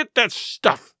here to get that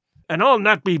stuff, and I'll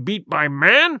not be beat by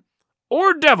man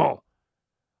or devil.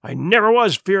 I never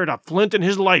was feared a flint in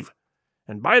his life,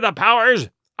 and by the powers,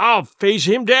 I'll face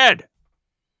him dead.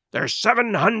 There's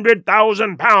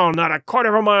 700,000 pound not a quarter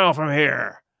of a mile from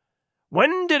here.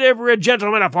 When did ever a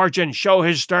gentleman of fortune show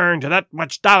his stern to that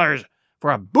much dollars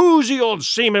for a boozy old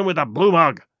seaman with a blue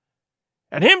mug?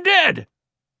 And him dead!"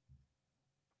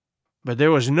 But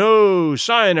there was no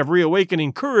sign of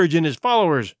reawakening courage in his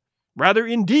followers, rather,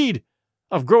 indeed,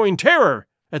 of growing terror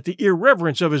at the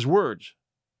irreverence of his words.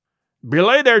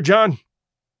 "Belay there, John,"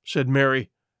 said Mary.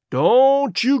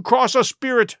 "Don't you cross a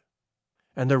spirit."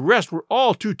 And the rest were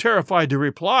all too terrified to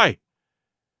reply.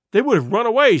 They would have run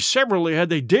away severally had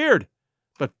they dared,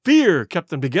 but fear kept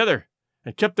them together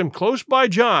and kept them close by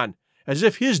John, as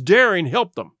if his daring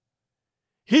helped them.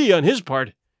 He, on his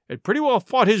part, had pretty well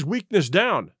fought his weakness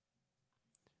down.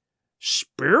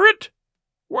 "Spirit?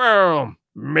 Well,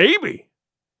 maybe,"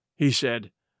 he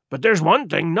said, "but there's one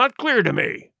thing not clear to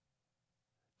me.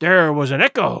 There was an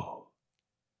echo.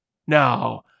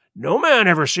 Now, no man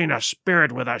ever seen a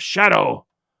spirit with a shadow.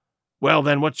 Well,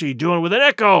 then what's he doing with an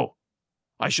echo?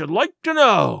 I should like to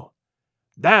know.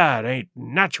 That ain't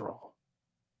natural."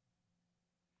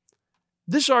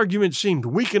 This argument seemed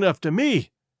weak enough to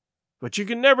me, but you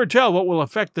can never tell what will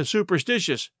affect the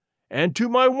superstitious, and to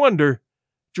my wonder,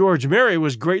 George Merry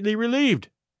was greatly relieved.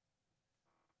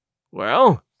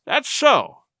 "Well, that's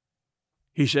so,"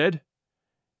 he said.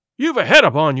 "You've a head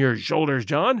upon your shoulders,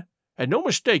 John, and no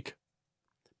mistake.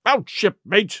 'Bout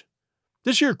shipmates.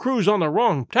 This here crew's on the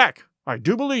wrong tack, I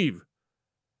do believe.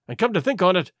 And come to think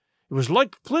on it, it was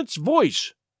like Flint's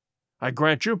voice, I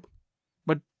grant you,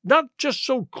 but not just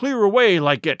so clear away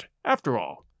like it, after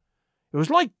all. It was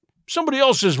like somebody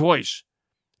else's voice.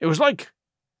 It was like—"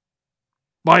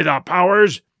 "By the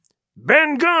powers,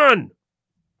 Ben Gunn!"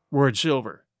 roared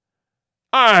Silver.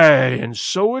 "Aye, and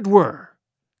so it were,"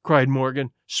 cried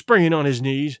Morgan, springing on his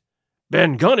knees.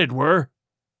 "Ben Gunn it were."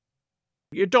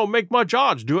 "It don't make much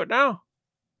odds, do it now?"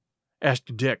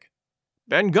 asked Dick.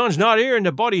 "Ben Gunn's not here in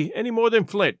the body any more than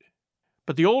Flint."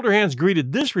 But the older hands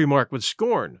greeted this remark with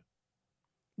scorn.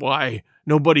 "Why,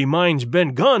 nobody minds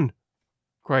Ben Gunn,"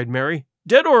 cried Mary.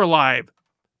 "Dead or alive,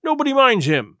 nobody minds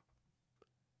him."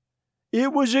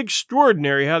 It was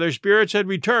extraordinary how their spirits had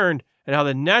returned and how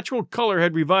the natural color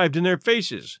had revived in their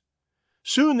faces.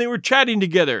 Soon they were chatting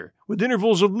together, with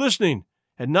intervals of listening,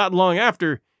 and not long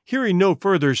after, hearing no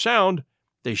further sound,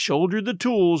 they shouldered the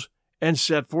tools and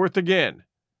set forth again.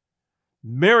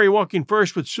 Mary walking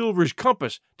first with Silver's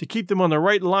compass to keep them on the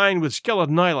right line with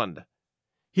Skeleton Island.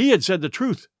 He had said the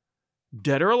truth.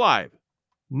 Dead or alive,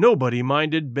 nobody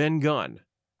minded Ben Gunn.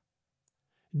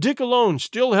 Dick alone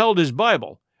still held his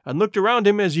Bible and looked around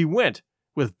him as he went,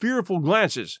 with fearful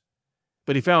glances,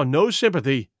 but he found no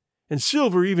sympathy, and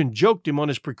Silver even joked him on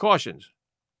his precautions.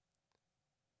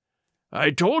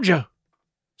 "I told you,"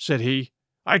 said he.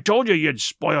 "I told you you'd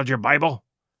spoiled your Bible.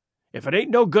 If it ain't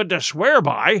no good to swear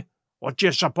by, what do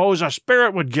you suppose a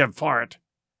spirit would give for it?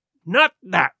 Not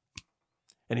that."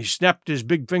 And he snapped his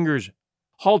big fingers,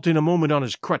 halting a moment on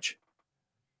his crutch.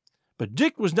 But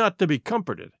Dick was not to be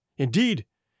comforted. Indeed, it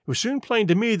was soon plain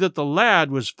to me that the lad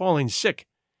was falling sick,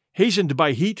 hastened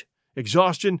by heat,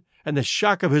 exhaustion, and the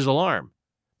shock of his alarm.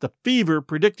 The fever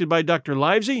predicted by Dr.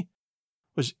 Livesey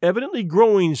was evidently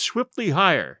growing swiftly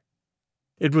higher.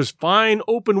 It was fine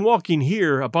open walking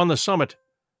here upon the summit.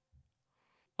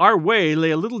 Our way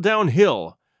lay a little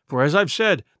downhill, for as I've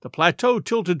said, the plateau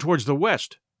tilted towards the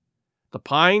west. The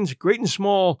pines, great and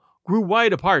small, grew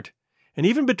wide apart, and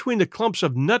even between the clumps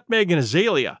of nutmeg and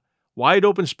azalea, wide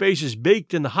open spaces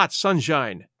baked in the hot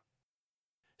sunshine.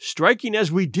 Striking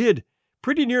as we did,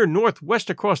 pretty near northwest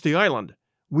across the island,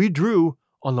 we drew,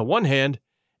 on the one hand,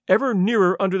 ever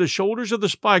nearer under the shoulders of the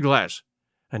spyglass,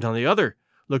 and on the other,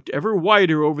 looked ever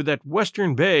wider over that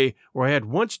western bay where I had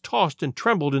once tossed and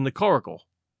trembled in the coracle.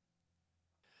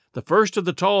 The first of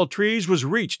the tall trees was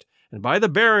reached, and by the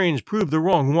bearings proved the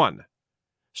wrong one.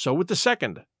 So with the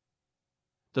second.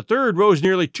 The third rose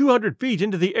nearly 200 feet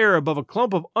into the air above a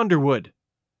clump of underwood.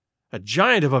 A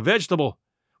giant of a vegetable,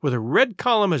 with a red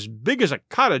column as big as a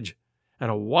cottage,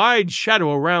 and a wide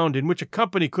shadow around in which a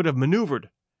company could have maneuvered.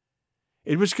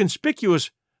 It was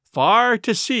conspicuous far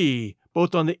to sea,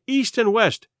 both on the east and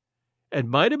west, and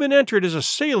might have been entered as a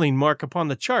sailing mark upon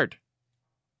the chart.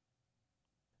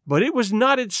 But it was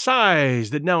not its size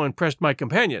that now impressed my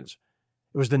companions.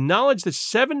 It was the knowledge that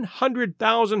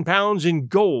 700,000 pounds in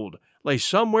gold lay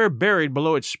somewhere buried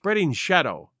below its spreading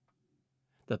shadow.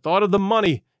 The thought of the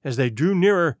money, as they drew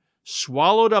nearer,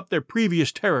 swallowed up their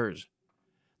previous terrors.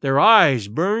 Their eyes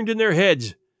burned in their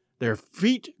heads, their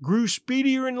feet grew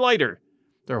speedier and lighter,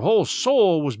 their whole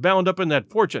soul was bound up in that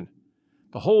fortune,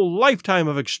 the whole lifetime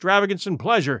of extravagance and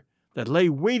pleasure that lay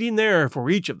waiting there for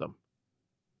each of them.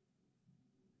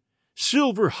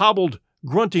 Silver hobbled,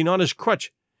 grunting on his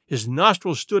crutch. His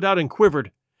nostrils stood out and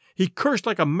quivered. He cursed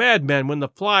like a madman when the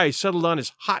flies settled on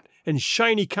his hot and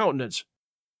shiny countenance.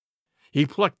 He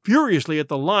plucked furiously at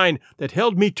the line that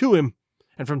held me to him,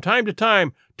 and from time to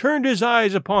time turned his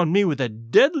eyes upon me with a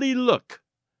deadly look.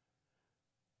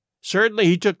 Certainly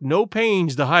he took no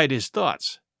pains to hide his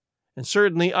thoughts, and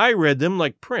certainly I read them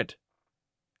like print.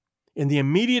 In the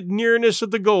immediate nearness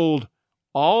of the gold,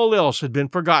 all else had been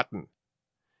forgotten.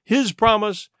 His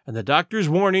promise and the doctor's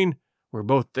warning were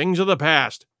both things of the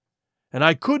past, and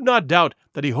I could not doubt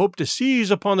that he hoped to seize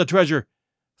upon the treasure,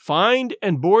 find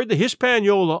and board the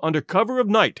Hispaniola under cover of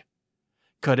night,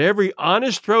 cut every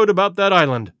honest throat about that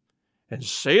island, and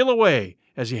sail away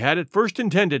as he had at first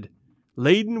intended,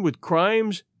 laden with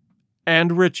crimes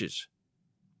and riches.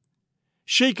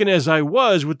 Shaken as I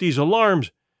was with these alarms,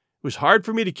 it was hard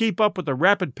for me to keep up with the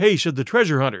rapid pace of the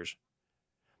treasure hunters.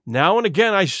 Now and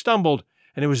again I stumbled,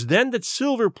 and it was then that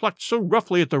Silver plucked so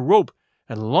roughly at the rope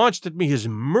and launched at me his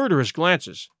murderous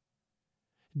glances.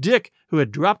 Dick, who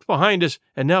had dropped behind us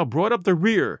and now brought up the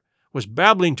rear, was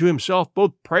babbling to himself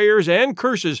both prayers and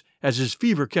curses as his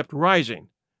fever kept rising.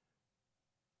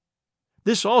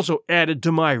 This also added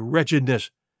to my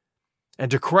wretchedness,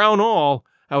 and to crown all,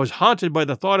 I was haunted by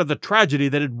the thought of the tragedy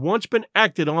that had once been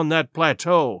acted on that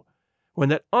plateau, when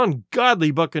that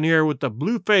ungodly buccaneer with the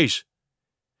blue face,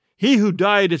 he who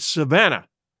died at Savannah,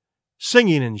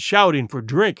 singing and shouting for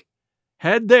drink,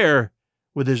 had there,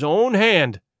 with his own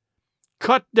hand,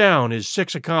 cut down his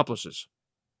 6 accomplices.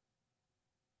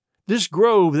 This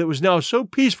grove that was now so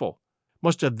peaceful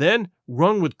must have then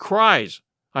rung with cries,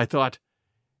 I thought,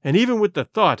 and even with the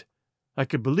thought, I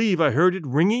could believe I heard it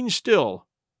ringing still.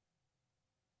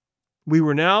 We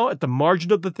were now at the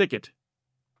margin of the thicket.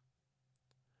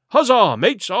 "Huzzah,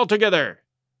 mates, all together!"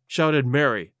 shouted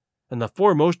Mary, and the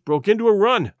foremost broke into a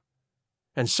run.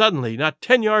 And suddenly, not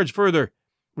 10 yards further,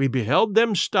 we beheld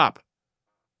them stop.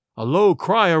 A low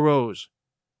cry arose.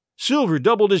 Silver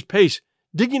doubled his pace,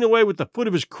 digging away with the foot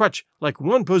of his crutch like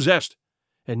one possessed,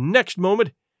 and next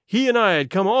moment he and I had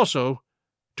come also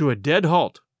to a dead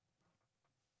halt.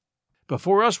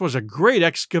 Before us was a great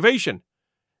excavation,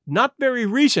 not very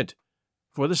recent,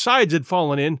 for the sides had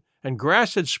fallen in and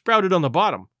grass had sprouted on the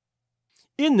bottom.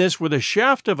 In this were the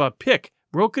shaft of a pick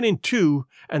broken in two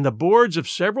and the boards of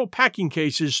several packing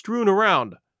cases strewn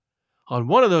around. On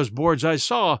one of those boards I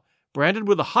saw, branded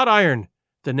with a hot iron,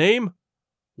 the name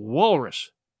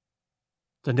Walrus,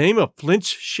 the name of Flint's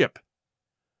ship.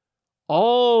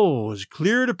 All was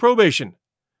clear to probation.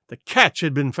 The catch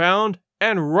had been found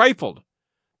and rifled.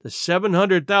 The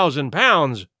 700,000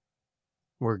 pounds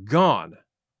were gone.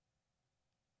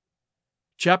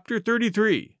 Chapter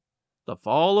 33. The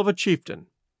Fall of a Chieftain.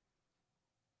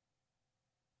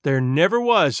 There never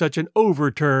was such an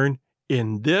overturn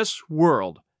in this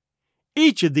world.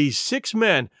 Each of these 6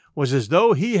 men was as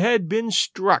though he had been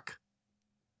struck.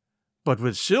 But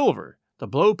with Silver, the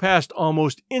blow passed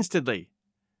almost instantly.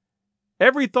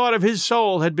 Every thought of his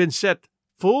soul had been set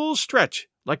full stretch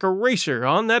like a racer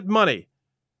on that money.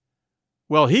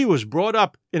 Well, he was brought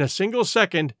up in a single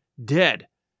second, dead,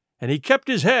 and he kept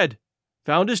his head,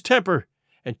 found his temper,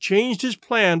 and changed his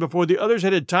plan before the others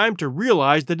had time to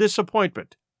realize the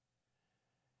disappointment.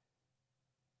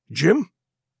 "Jim,"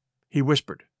 he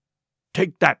whispered,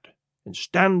 "take that and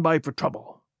stand by for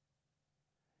trouble."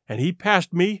 And he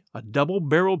passed me a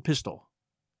double-barreled pistol.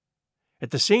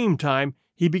 At the same time,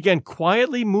 he began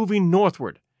quietly moving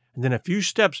northward, and in a few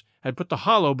steps had put the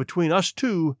hollow between us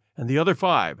 2 and the other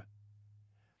 5.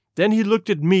 Then he looked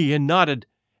at me and nodded,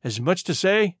 as much to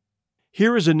say,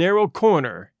 "Here is a narrow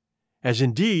corner," as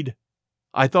indeed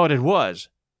I thought it was.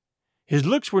 His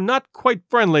looks were not quite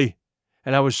friendly,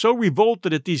 and I was so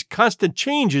revolted at these constant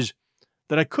changes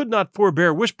that I could not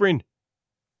forbear whispering,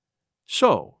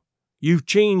 "So, you've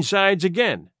changed sides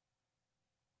again."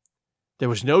 There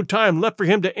was no time left for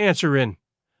him to answer in.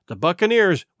 The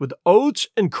buccaneers, with oaths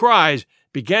and cries,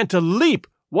 began to leap,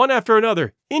 one after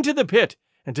another, into the pit,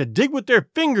 and to dig with their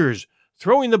fingers,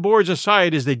 throwing the boards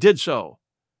aside as they did so.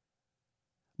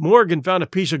 Morgan found a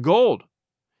piece of gold.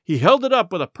 He held it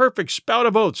up with a perfect spout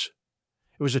of oaths.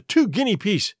 It was a 2-guinea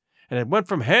piece, and it went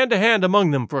from hand to hand among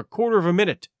them for a quarter of a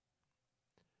minute.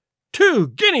 2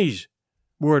 guineas!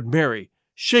 roared Mary,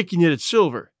 shaking it at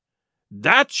Silver.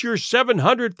 That's your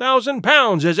 700,000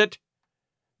 pounds, is it?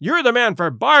 You're the man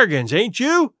for bargains, ain't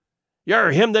you?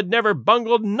 You're him that never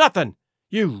bungled nothing,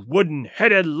 you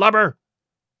wooden-headed lubber.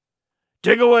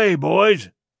 Dig away, boys,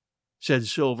 said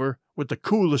Silver with the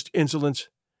coolest insolence.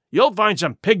 You'll find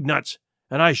some pig nuts,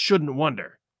 and I shouldn't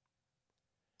wonder.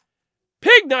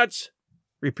 Pig nuts!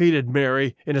 Repeated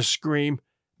Mary in a scream.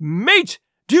 Mate,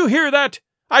 do you hear that?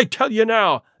 I tell you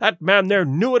now, that man there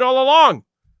knew it all along.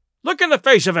 Look in the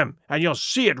face of him, and you'll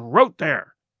see it wrote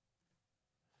there.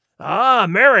 Ah,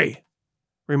 Mary,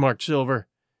 remarked Silver,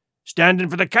 standing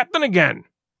for the captain again.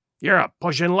 You're a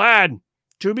pushing lad,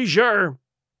 to be sure.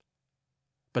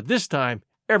 But this time,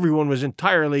 everyone was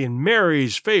entirely in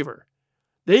Mary's favor.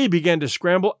 They began to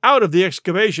scramble out of the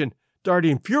excavation,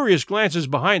 darting furious glances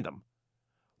behind them.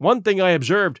 One thing I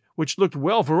observed, which looked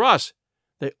well for us,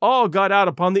 they all got out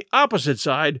upon the opposite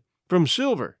side from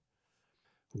Silver.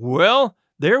 Well,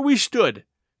 there we stood,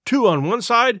 2 on one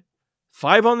side,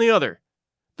 5 on the other,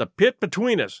 the pit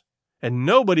between us, and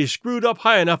nobody screwed up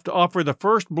high enough to offer the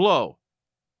first blow.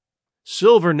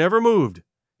 Silver never moved.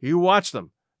 He watched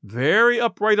them, very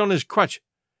upright on his crutch,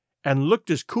 and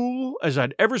looked as cool as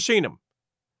I'd ever seen him.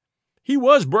 He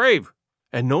was brave,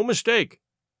 and no mistake.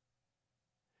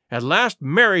 At last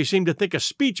Mary seemed to think a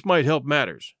speech might help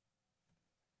matters.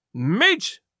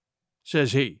 Mates,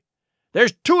 says he,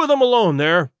 there's 2 of them alone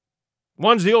there.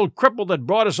 One's the old cripple that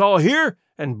brought us all here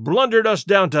and blundered us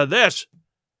down to this.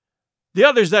 The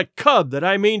other's that cub that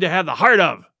I mean to have the heart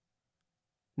of.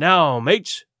 Now,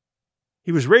 mates,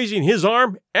 he was raising his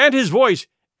arm and his voice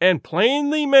and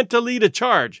plainly meant to lead a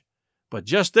charge, but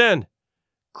just then,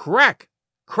 crack,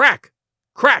 crack,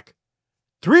 crack,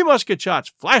 3 musket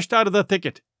shots flashed out of the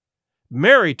thicket.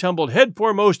 Mary tumbled head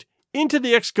foremost into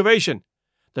the excavation.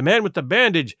 The man with the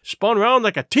bandage spun round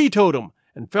like a teetotum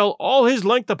and fell all his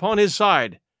length upon his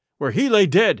side, where he lay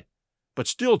dead, but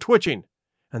still twitching,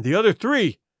 and the other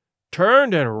 3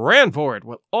 turned and ran for it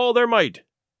with all their might.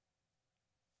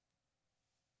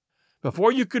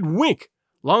 Before you could wink,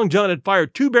 Long John had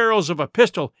fired 2 barrels of a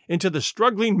pistol into the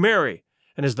struggling Mary,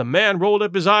 and as the man rolled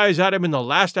up his eyes at him in the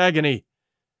last agony,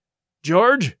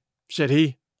 "George," said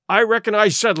he, "I reckon I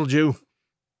settled you."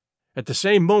 At the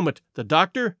same moment, the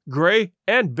doctor, Gray,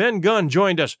 and Ben Gunn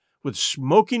joined us with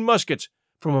smoking muskets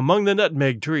from among the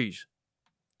nutmeg trees.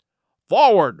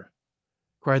 "Forward!"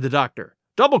 cried the doctor.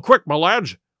 "Double quick, my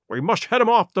lads! We must head 'em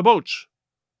off the boats."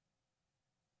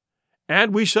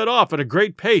 And we set off at a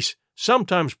great pace,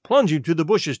 sometimes plunging through the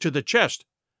bushes to the chest.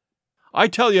 I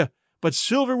tell you, but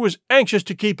Silver was anxious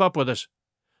to keep up with us.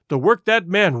 The work that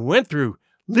man went through,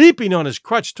 leaping on his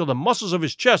crutch till the muscles of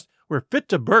his chest were fit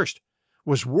to burst,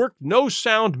 was work no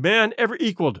sound man ever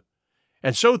equaled,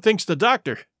 and so thinks the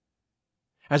doctor.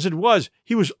 As it was,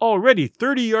 he was already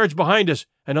 30 yards behind us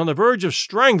and on the verge of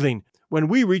strangling when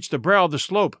we reached the brow of the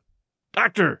slope.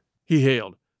 "Doctor," he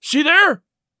hailed, "see there?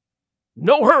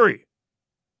 No hurry."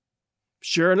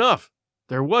 Sure enough,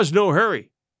 there was no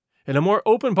hurry. In a more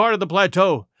open part of the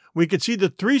plateau, we could see the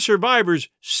 3 survivors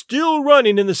still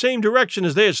running in the same direction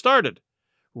as they had started,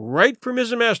 right for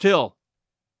Mizzenmast Hill.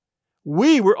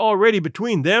 We were already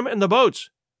between them and the boats,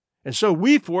 and so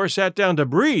we 4 sat down to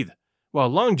breathe, while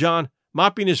Long John,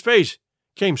 mopping his face,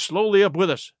 came slowly up with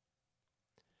us.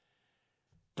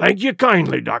 "Thank you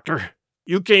kindly, Doctor.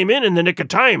 You came in the nick of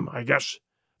time, I guess,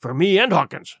 for me and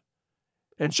Hawkins.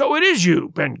 And so it is you,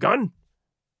 Ben Gunn,"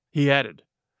 he added.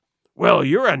 "Well,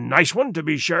 you're a nice one, to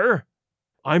be sure."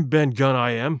 "I'm Ben Gunn,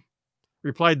 I am,"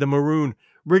 replied the maroon,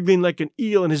 wriggling like an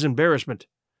eel in his embarrassment.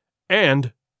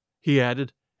 "And," he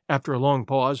added, after a long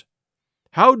pause,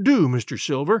 "how do, Mr.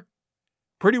 Silver?"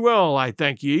 "Pretty well, I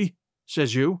thank ye,"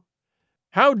 says you.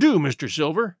 "How do, Mr.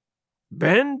 Silver?"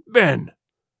 Ben,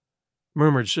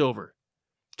 murmured Silver.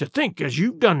 "To think as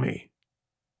you've done me."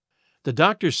 The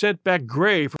doctor sent back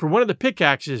Gray for one of the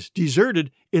pickaxes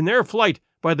deserted in their flight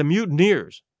by the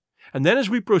mutineers, and then as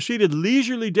we proceeded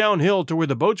leisurely downhill to where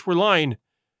the boats were lying,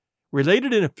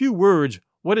 related in a few words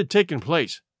what had taken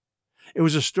place. It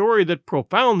was a story that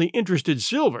profoundly interested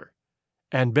Silver,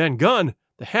 and Ben Gunn,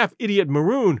 the half-idiot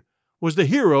maroon, was the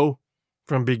hero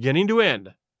from beginning to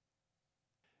end.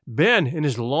 Ben, in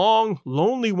his long,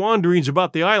 lonely wanderings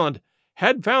about the island,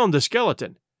 had found the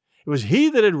skeleton. It was he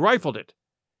that had rifled it.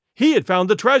 He had found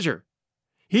the treasure.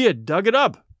 He had dug it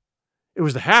up. It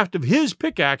was the haft of his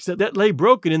pickaxe that lay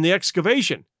broken in the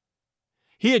excavation.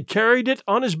 He had carried it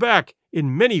on his back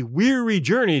in many weary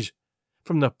journeys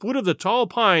from the foot of the tall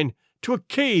pine to a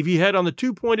cave he had on the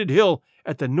two-pointed hill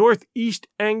at the northeast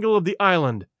angle of the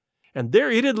island, and there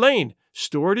it had lain,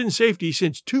 stored in safety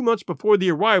since 2 months before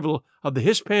the arrival of the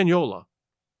Hispaniola.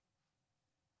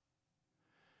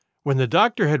 When the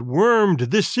doctor had wormed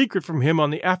this secret from him on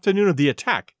the afternoon of the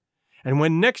attack, and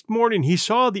when next morning he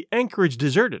saw the anchorage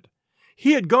deserted,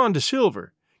 he had gone to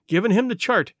Silver, given him the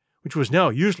chart, which was now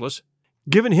useless,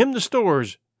 given him the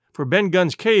stores, for Ben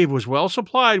Gunn's cave was well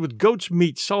supplied with goat's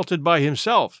meat salted by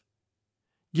himself,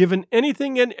 given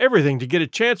anything and everything to get a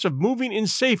chance of moving in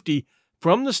safety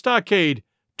from the stockade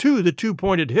to the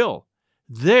two-pointed hill,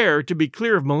 there to be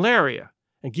clear of malaria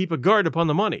and keep a guard upon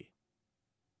the money.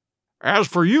 "As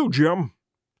for you, Jim,"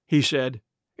 he said,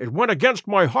 "it went against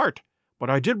my heart, but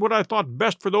I did what I thought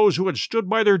best for those who had stood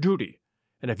by their duty,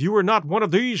 and if you were not one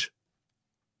of these,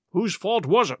 whose fault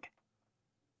was it?"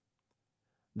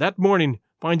 That morning,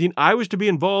 finding I was to be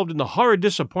involved in the horrid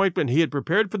disappointment he had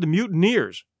prepared for the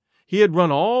mutineers, he had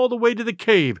run all the way to the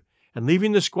cave, and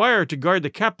leaving the squire to guard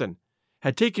the captain,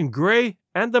 had taken Gray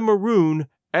and the Maroon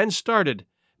and started,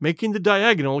 making the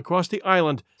diagonal across the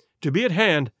island to be at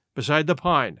hand beside the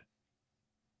pine.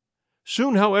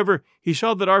 Soon, however, he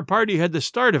saw that our party had the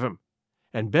start of him,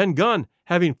 and Ben Gunn,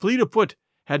 having fleet of foot,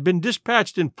 had been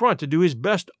dispatched in front to do his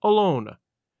best alone.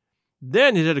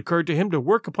 Then it had occurred to him to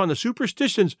work upon the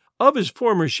superstitions of his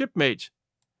former shipmates,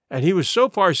 and he was so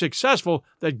far successful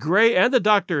that Gray and the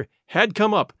doctor had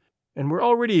come up, and were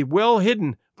already well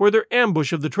hidden for their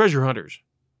ambush of the treasure hunters.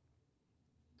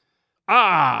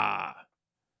 "Ah,"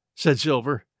 said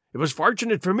Silver, "it was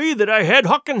fortunate for me that I had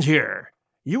Hawkins here.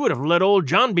 You would have let old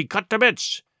John be cut to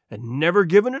bits, and never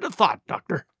given it a thought,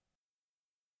 Doctor."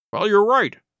 "Well, you're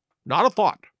right. Not a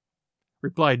thought,"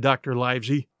 replied Dr.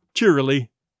 Livesey, cheerily.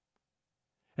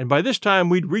 And by this time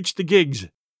we'd reached the gigs.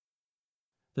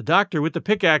 The doctor, with the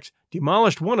pickaxe,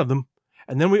 demolished one of them,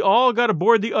 and then we all got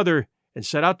aboard the other and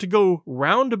set out to go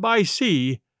round by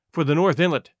sea for the North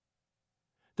Inlet.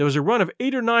 There was a run of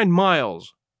 8 or 9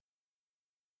 miles.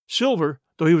 Silver,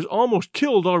 though he was almost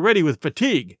killed already with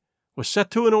fatigue, was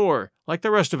set to an oar, like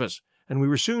the rest of us, and we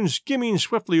were soon skimming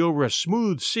swiftly over a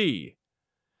smooth sea.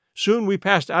 Soon we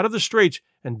passed out of the straits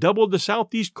and doubled the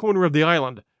southeast corner of the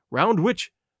island, round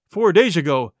which, 4 days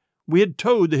ago, we had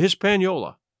towed the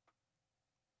Hispaniola.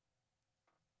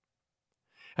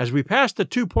 As we passed the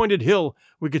two-pointed hill,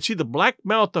 we could see the black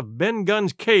mouth of Ben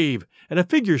Gunn's cave and a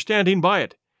figure standing by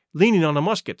it, leaning on a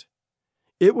musket.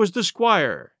 It was the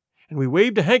squire, and we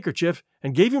waved a handkerchief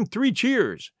and gave him 3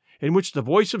 cheers, in which the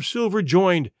voice of Silver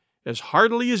joined as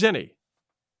heartily as any.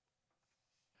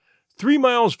 3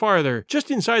 miles farther,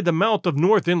 just inside the mouth of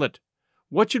North Inlet,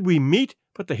 what should we meet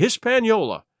but the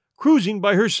Hispaniola, cruising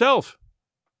by herself?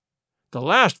 The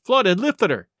last flood had lifted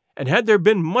her, and had there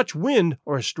been much wind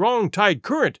or a strong tide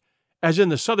current, as in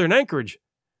the southern anchorage,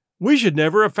 we should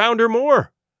never have found her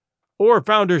more, or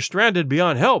found her stranded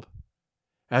beyond help.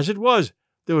 As it was,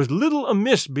 there was little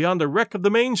amiss beyond the wreck of the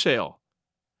mainsail.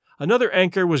 Another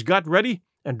anchor was got ready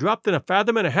and dropped in 1.5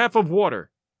 fathoms of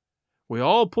water. We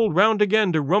all pulled round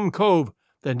again to Rum Cove,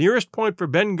 the nearest point for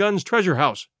Ben Gunn's treasure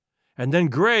house, and then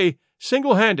Gray,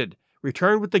 single-handed,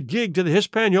 returned with the gig to the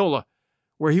Hispaniola,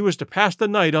 where he was to pass the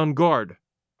night on guard.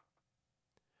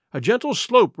 A gentle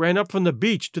slope ran up from the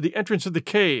beach to the entrance of the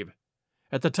cave.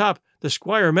 At the top, the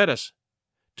squire met us.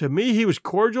 To me he was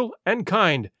cordial and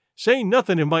kind, saying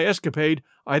nothing of my escapade,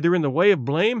 either in the way of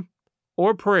blame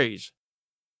or praise.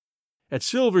 At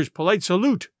Silver's polite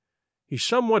salute, he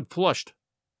somewhat flushed.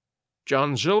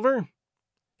 "John Silver,"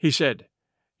 he said,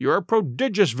 "you're a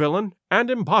prodigious villain and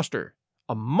impostor,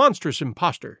 a monstrous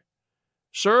impostor.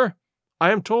 Sir,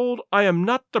 I am told I am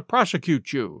not to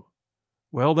prosecute you.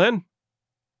 Well then,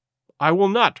 I will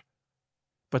not.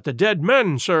 But the dead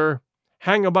men, sir,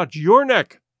 hang about your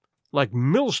neck like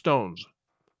millstones."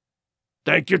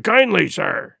 "Thank you kindly,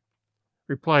 sir,"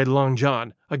 replied Long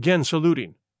John, again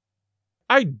saluting.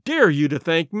 "I dare you to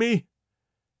thank me,"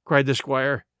 cried the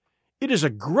squire. "It is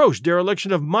a gross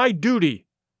dereliction of my duty.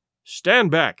 Stand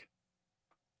back."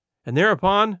 And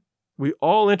thereupon we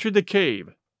all entered the cave.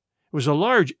 It was a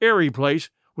large, airy place,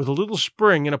 with a little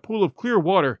spring and a pool of clear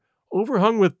water,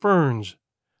 overhung with ferns.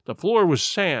 The floor was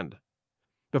sand.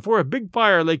 Before a big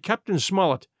fire lay Captain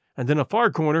Smollett, and in a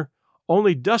far corner,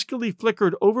 only duskily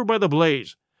flickered over by the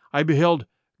blaze, I beheld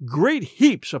great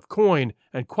heaps of coin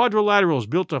and quadrilaterals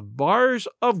built of bars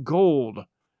of gold.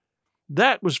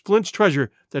 That was Flint's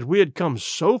treasure that we had come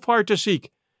so far to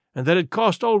seek, and that had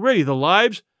cost already the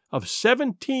lives of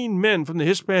 17 men from the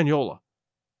Hispaniola.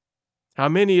 How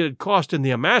many it had cost in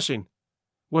the amassing!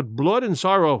 What blood and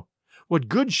sorrow! What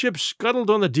good ships scuttled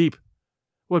on the deep!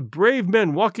 What brave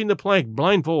men walking the plank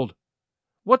blindfold!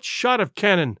 What shot of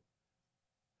cannon?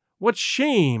 What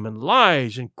shame and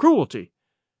lies and cruelty?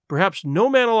 Perhaps no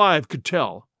man alive could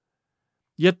tell.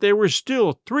 Yet there were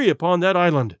still 3 upon that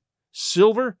island,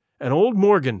 Silver and old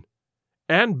Morgan,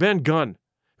 and Ben Gunn,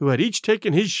 who had each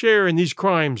taken his share in these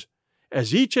crimes,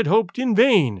 as each had hoped in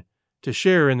vain to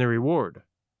share in the reward.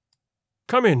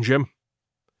 "Come in, Jim,"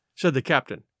 said the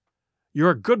captain.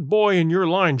 "You're a good boy in your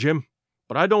line, Jim,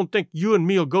 but I don't think you and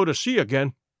me'll go to sea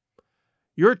again.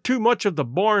 You're too much of the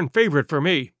born favorite for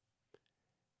me.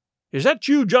 Is that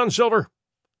you, John Silver?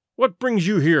 What brings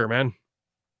you here, man?"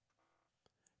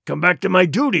 "Come back to my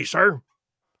duty, sir,"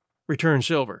 returned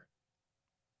Silver.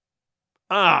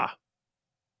 "Ah,"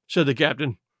 said the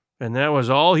captain, and that was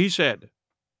all he said.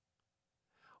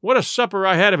 What a supper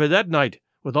I had of it that night,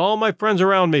 with all my friends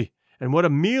around me, and what a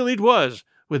meal it was,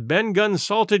 with Ben Gunn's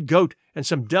salted goat and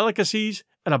some delicacies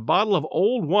and a bottle of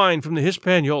old wine from the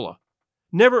Hispaniola.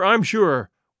 Never, I'm sure,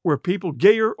 were people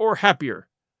gayer or happier.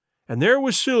 And there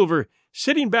was Silver,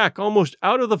 sitting back almost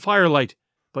out of the firelight,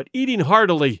 but eating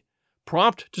heartily,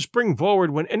 prompt to spring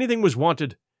forward when anything was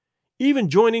wanted, even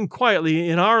joining quietly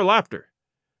in our laughter,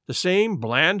 the same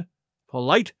bland,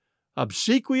 polite,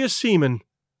 obsequious seaman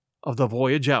of the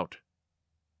voyage out.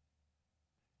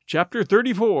 Chapter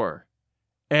 34.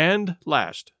 And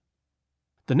last.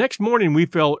 The next morning we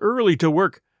fell early to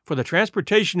work for the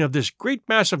transportation of this great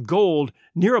mass of gold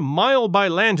near a mile by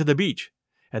land to the beach,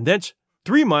 and thence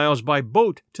 3 miles by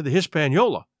boat to the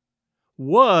Hispaniola.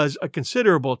 Was a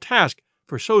considerable task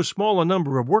for so small a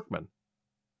number of workmen.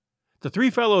 The 3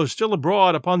 fellows still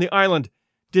abroad upon the island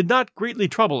did not greatly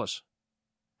trouble us.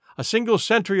 A single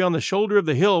sentry on the shoulder of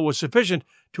the hill was sufficient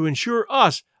to ensure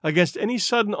us against any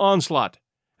sudden onslaught,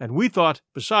 and we thought,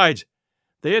 besides,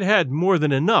 they had had more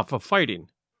than enough of fighting.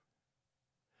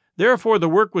 Therefore the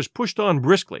work was pushed on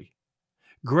briskly.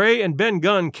 Gray and Ben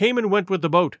Gunn came and went with the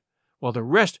boat, while the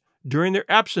rest, during their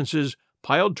absences,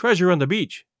 piled treasure on the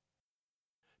beach.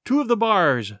 2 of the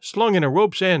bars, slung in a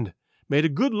rope's end, made a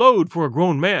good load for a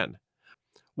grown man,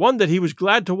 one that he was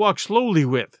glad to walk slowly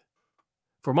with.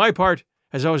 For my part,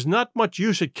 as I was not much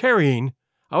use at carrying,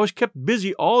 I was kept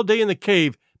busy all day in the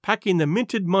cave packing the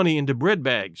minted money into bread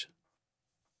bags.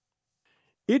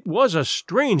 It was a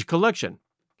strange collection,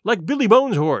 like Billy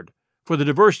Bones' hoard, for the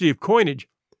diversity of coinage,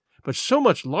 but so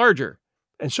much larger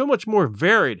and so much more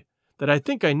varied that I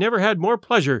think I never had more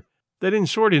pleasure than in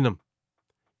sorting them.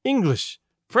 English,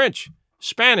 French,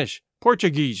 Spanish,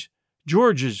 Portuguese,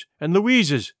 Georges and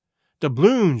Louises,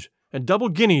 doubloons and double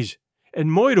guineas, and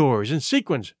moidores and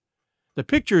sequins, the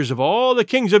pictures of all the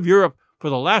kings of Europe for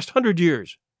the last 100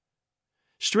 years.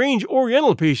 Strange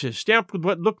oriental pieces stamped with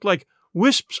what looked like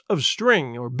wisps of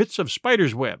string or bits of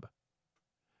spider's web.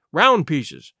 Round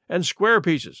pieces and square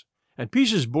pieces, and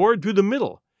pieces bored through the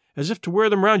middle, as if to wear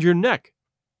them round your neck.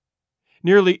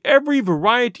 Nearly every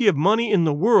variety of money in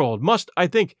the world must, I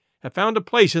think, have found a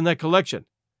place in that collection,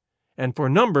 and for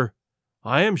number,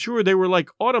 I am sure they were like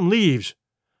autumn leaves,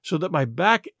 so that my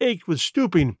back ached with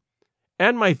stooping,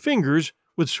 and my fingers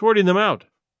with sorting them out.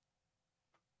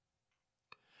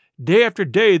 Day after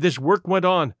day this work went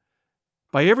on.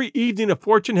 By every evening a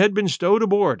fortune had been stowed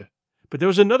aboard, but there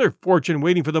was another fortune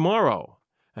waiting for the morrow,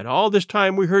 and all this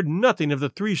time we heard nothing of the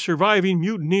 3 surviving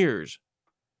mutineers.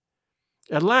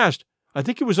 At last, I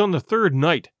think it was on the 3rd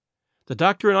night, the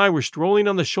doctor and I were strolling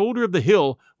on the shoulder of the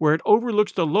hill where it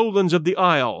overlooks the lowlands of the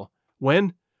isle,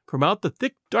 when, from out the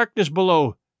thick darkness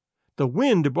below, the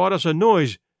wind brought us a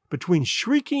noise between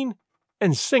shrieking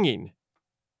and singing.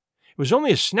 It was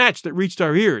only a snatch that reached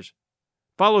our ears,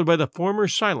 followed by the former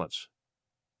silence.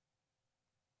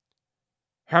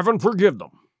 "Heaven forgive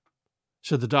them,"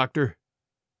 said the doctor.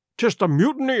 "'Tis the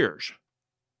mutineers."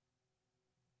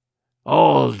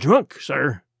 "All drunk,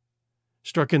 sir,"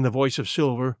 struck in the voice of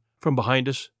Silver from behind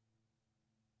us.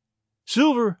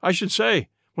 Silver, I should say,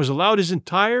 was allowed his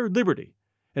entire liberty,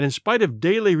 and in spite of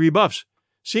daily rebuffs,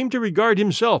 seemed to regard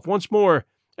himself once more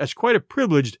as quite a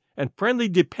privileged and friendly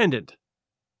dependent.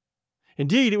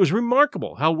 Indeed, it was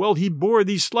remarkable how well he bore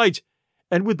these slights,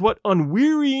 and with what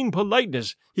unwearying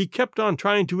politeness he kept on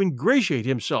trying to ingratiate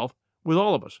himself with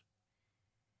all of us.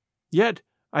 Yet,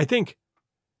 I think,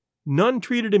 none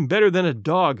treated him better than a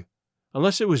dog,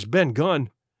 unless it was Ben Gunn,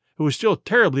 who was still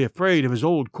terribly afraid of his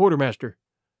old quartermaster,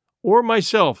 or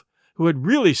myself, who had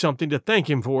really something to thank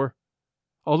him for,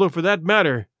 although for that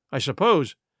matter, I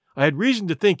suppose, I had reason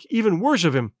to think even worse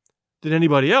of him than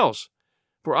anybody else,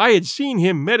 for I had seen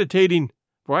him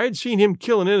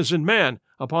kill an innocent man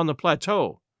upon the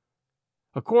plateau.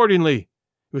 Accordingly,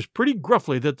 it was pretty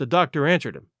gruffly that the doctor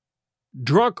answered him.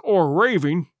 "Drunk or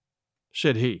raving,"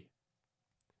 said he.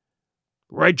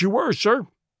 "Right you were, sir,"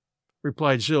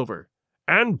 replied Silver,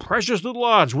 and precious little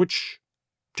odds, which,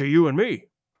 to you and me,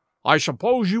 I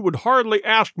suppose you would hardly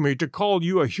ask me to call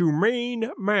you a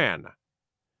humane man,"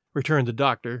 returned the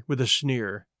doctor with a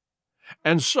sneer.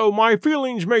 "And so my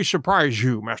feelings may surprise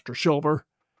you, Master Silver,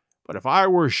 but if I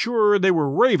were sure they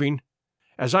were raving,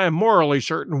 as I am morally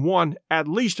certain one at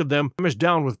least of them is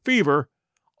down with fever,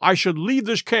 I should leave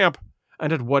this camp,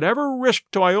 and at whatever risk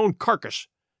to my own carcass,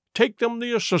 take them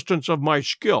the assistance of my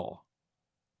skill."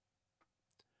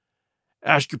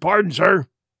 "Ask your pardon, sir.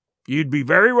 You'd be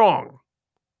very wrong,"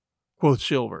 quoth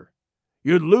Silver.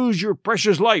 "You'd lose your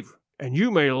precious life, and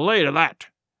you may lay to that.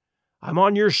 I'm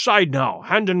on your side now,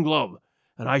 hand and glove,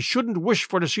 and I shouldn't wish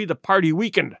for to see the party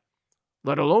weakened,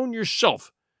 let alone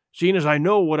yourself, seeing as I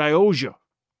know what I owes you.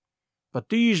 But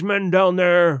these men down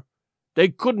there, they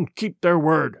couldn't keep their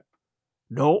word.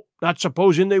 No, not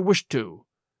supposing they wished to.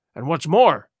 And what's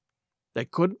more, they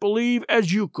couldn't believe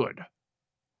as you could."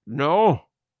 "No,"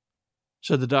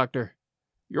 said the doctor.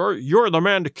 You're the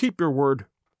man to keep your word.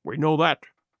 We know that."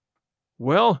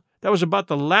 Well, that was about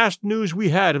the last news we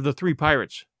had of the three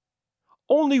pirates.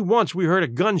 Only once we heard a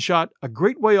gunshot a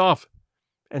great way off,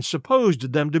 and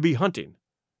supposed them to be hunting.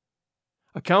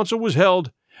 A council was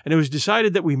held, and it was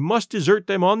decided that we must desert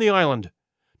them on the island,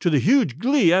 to the huge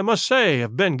glee, I must say,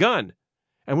 of Ben Gunn,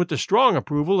 and with the strong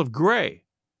approval of Gray.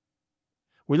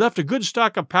 We left a good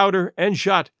stock of powder and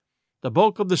shot, the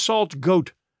bulk of the salt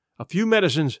goat, a few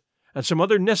medicines, and some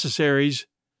other necessaries,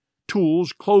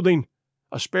 tools, clothing,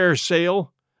 a spare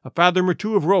sail, a fathom or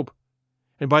two of rope,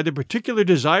 and by the particular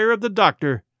desire of the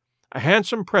doctor, a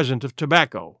handsome present of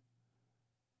tobacco.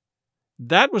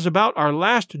 That was about our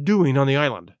last doing on the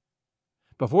island.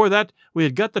 Before that, we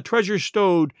had got the treasure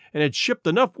stowed and had shipped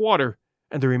enough water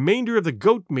and the remainder of the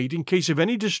goat meat in case of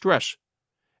any distress.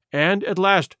 And at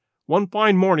last, one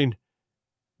fine morning,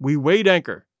 we weighed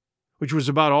anchor, which was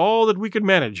about all that we could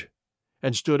manage,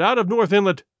 and stood out of North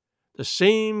Inlet, the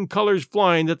same colors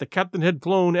flying that the captain had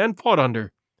flown and fought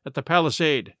under at the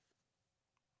Palisade.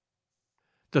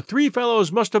 The three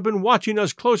fellows must have been watching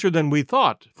us closer than we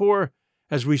thought, for,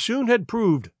 as we soon had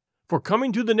proved, for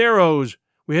coming to the Narrows,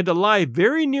 we had to lie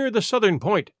very near the southern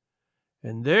point,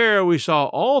 and there we saw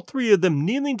all three of them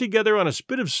kneeling together on a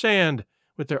spit of sand,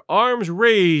 with their arms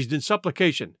raised in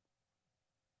supplication.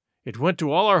 It went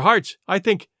to all our hearts, I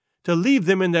think, to leave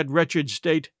them in that wretched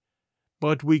state,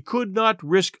 but we could not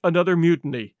risk another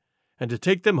mutiny, and to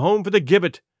take them home for the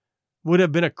gibbet would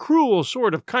have been a cruel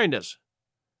sort of kindness.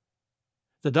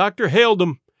 The doctor hailed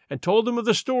them and told them of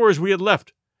the stores we had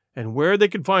left, and where they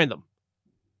could find them.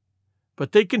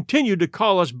 But they continued to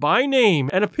call us by name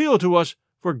and appeal to us,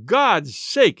 for God's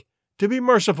sake, to be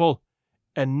merciful,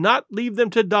 and not leave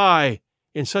them to die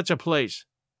in such a place.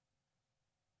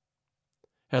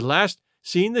 At last,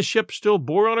 seeing the ship still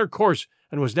bore on her course,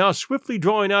 and was now swiftly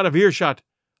drawing out of earshot,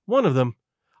 one of them,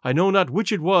 I know not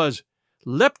which it was,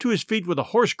 leapt to his feet with a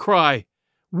hoarse cry,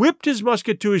 whipped his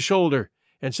musket to his shoulder,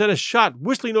 and sent a shot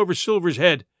whistling over Silver's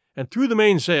head and through the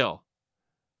mainsail.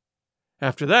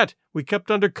 After that, we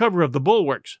kept under cover of the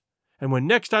bulwarks, and when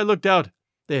next I looked out,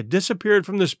 they had disappeared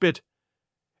from the spit,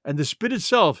 and the spit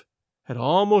itself had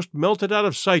almost melted out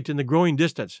of sight in the growing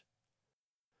distance.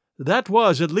 That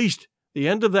was, at least, the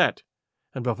end of that,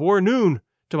 and before noon,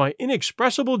 to my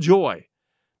inexpressible joy,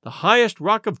 the highest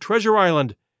rock of Treasure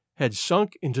Island had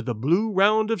sunk into the blue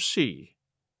round of sea.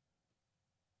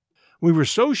 We were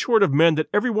so short of men that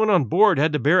everyone on board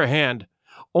had to bear a hand,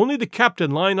 only the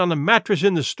captain lying on the mattress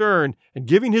in the stern and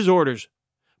giving his orders,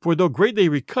 for though greatly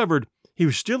recovered, he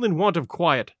was still in want of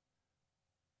quiet.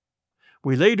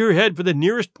 We laid her head for the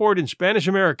nearest port in Spanish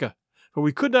America, for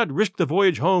we could not risk the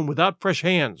voyage home without fresh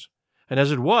hands, and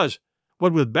as it was,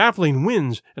 what with baffling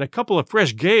winds and a couple of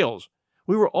fresh gales,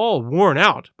 we were all worn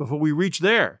out before we reached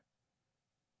there.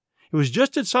 It was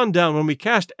just at sundown when we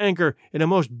cast anchor in a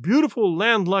most beautiful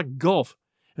landlocked gulf,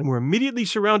 and were immediately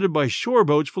surrounded by shore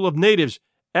boats full of natives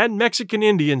and Mexican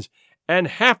Indians and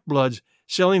half-bloods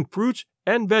selling fruits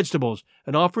and vegetables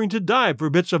and offering to dive for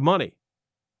bits of money.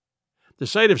 The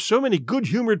sight of so many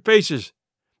good-humored faces,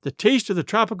 the taste of the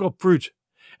tropical fruits,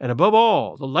 and above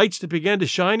all the lights that began to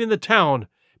shine in the town,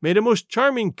 made a most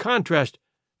charming contrast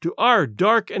to our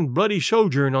dark and bloody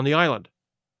sojourn on the island.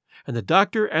 And the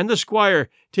doctor and the squire,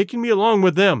 taking me along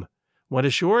with them, went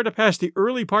ashore to pass the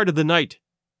early part of the night.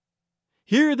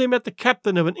 Here they met the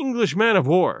captain of an English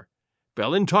man-of-war,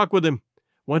 fell in talk with him,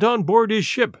 went on board his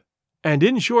ship, and,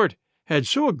 in short, had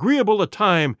so agreeable a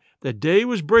time that day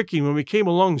was breaking when we came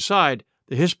alongside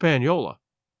the Hispaniola.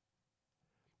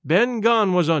 Ben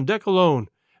Gunn was on deck alone,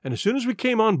 and as soon as we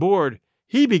came on board,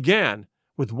 he began,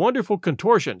 with wonderful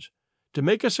contortions, to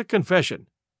make us a confession.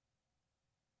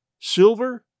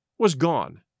 Silver was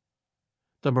gone.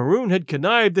 The Maroon had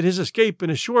connived at his escape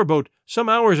in a shore boat some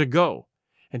hours ago,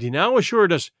 and he now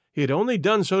assured us he had only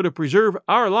done so to preserve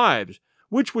our lives,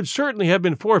 which would certainly have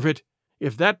been forfeit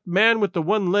if that man with the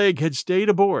one leg had stayed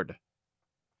aboard.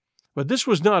 But this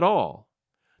was not all.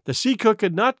 The sea cook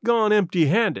had not gone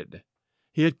empty-handed.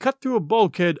 He had cut through a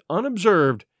bulkhead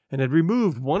unobserved and had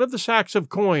removed one of the sacks of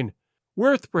coin,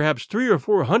 worth perhaps 300 or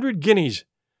 400 guineas,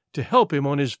 to help him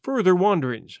on his further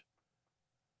wanderings.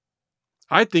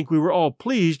 I think we were all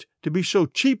pleased to be so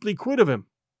cheaply quit of him.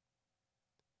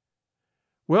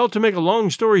 Well, to make a long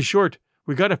story short,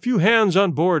 we got a few hands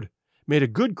on board, made a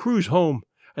good cruise home,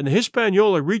 and the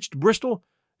Hispaniola reached Bristol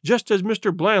just as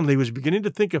Mr. Blandley was beginning to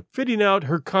think of fitting out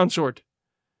her consort.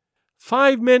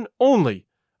 5 men only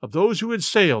of those who had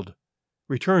sailed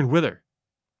returned with her.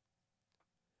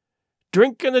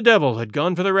 Drink and the devil had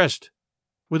gone for the rest,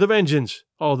 with a vengeance,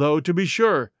 although, to be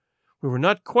sure, we were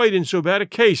not quite in so bad a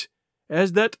case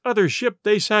as that other ship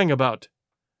they sang about.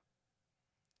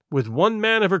 With 1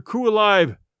 man of her crew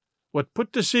alive, what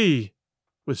put to sea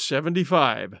with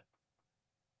 75.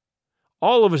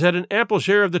 All of us had an ample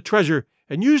share of the treasure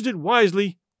and used it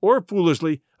wisely or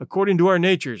foolishly according to our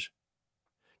natures.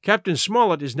 Captain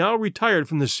Smollett is now retired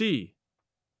from the sea.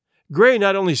 Gray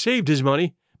not only saved his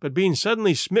money, but being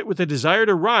suddenly smit with a desire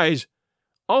to rise,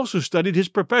 also studied his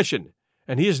profession,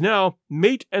 and he is now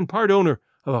mate and part owner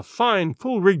of a fine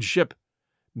full-rigged ship,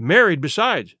 married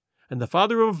besides, and the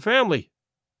father of a family.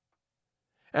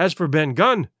 As for Ben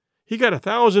Gunn, he got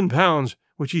 £1,000,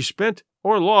 which he spent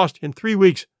or lost in 3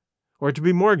 weeks, or to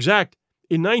be more exact,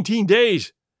 in 19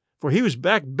 days, for he was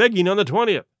back begging on the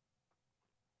 20th.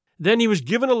 Then he was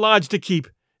given a lodge to keep,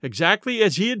 exactly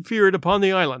as he had feared upon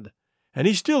the island, and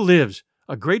he still lives,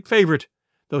 a great favourite,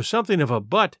 though something of a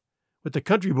butt, with the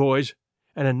country boys,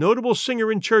 and a notable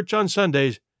singer in church on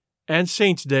Sundays and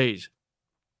saints' days.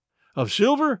 Of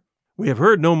Silver, we have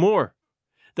heard no more.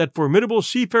 That formidable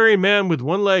seafaring man with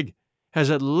 1 leg has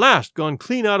at last gone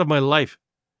clean out of my life,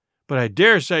 but I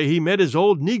dare say he met his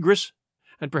old negress,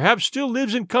 and perhaps still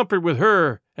lives in comfort with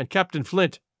her and Captain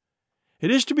Flint.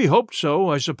 It is to be hoped so,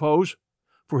 I suppose,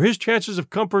 for his chances of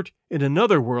comfort in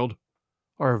another world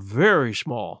are very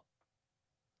small.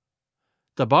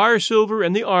 The bar silver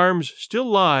and the arms still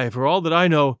lie, for all that I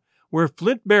know, where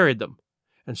Flint buried them,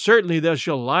 and certainly they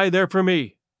shall lie there for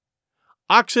me.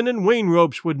 Oxen and wain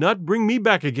ropes would not bring me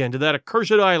back again to that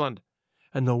accursed island,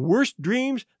 and the worst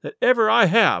dreams that ever I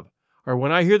have are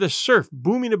when I hear the surf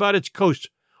booming about its coast,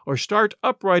 or start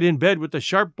upright in bed with the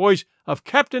sharp voice of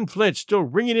Captain Flint still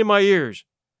ringing in my ears.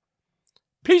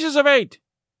 Pieces of 8!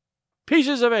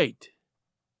 Pieces of 8!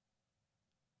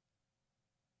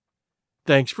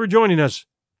 Thanks for joining us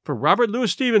for Robert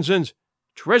Louis Stevenson's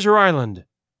Treasure Island.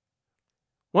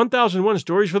 1001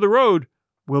 Stories for the Road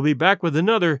will be back with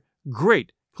another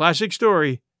great classic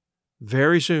story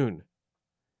very soon.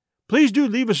 Please do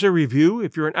leave us a review.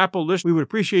 If you're an Apple listener, we would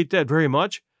appreciate that very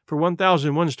much for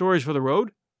 1001 Stories for the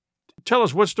Road. Tell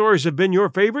us what stories have been your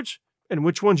favorites and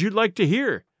which ones you'd like to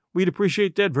hear. We'd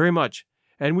appreciate that very much.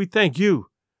 And we thank you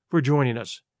for joining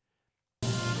us.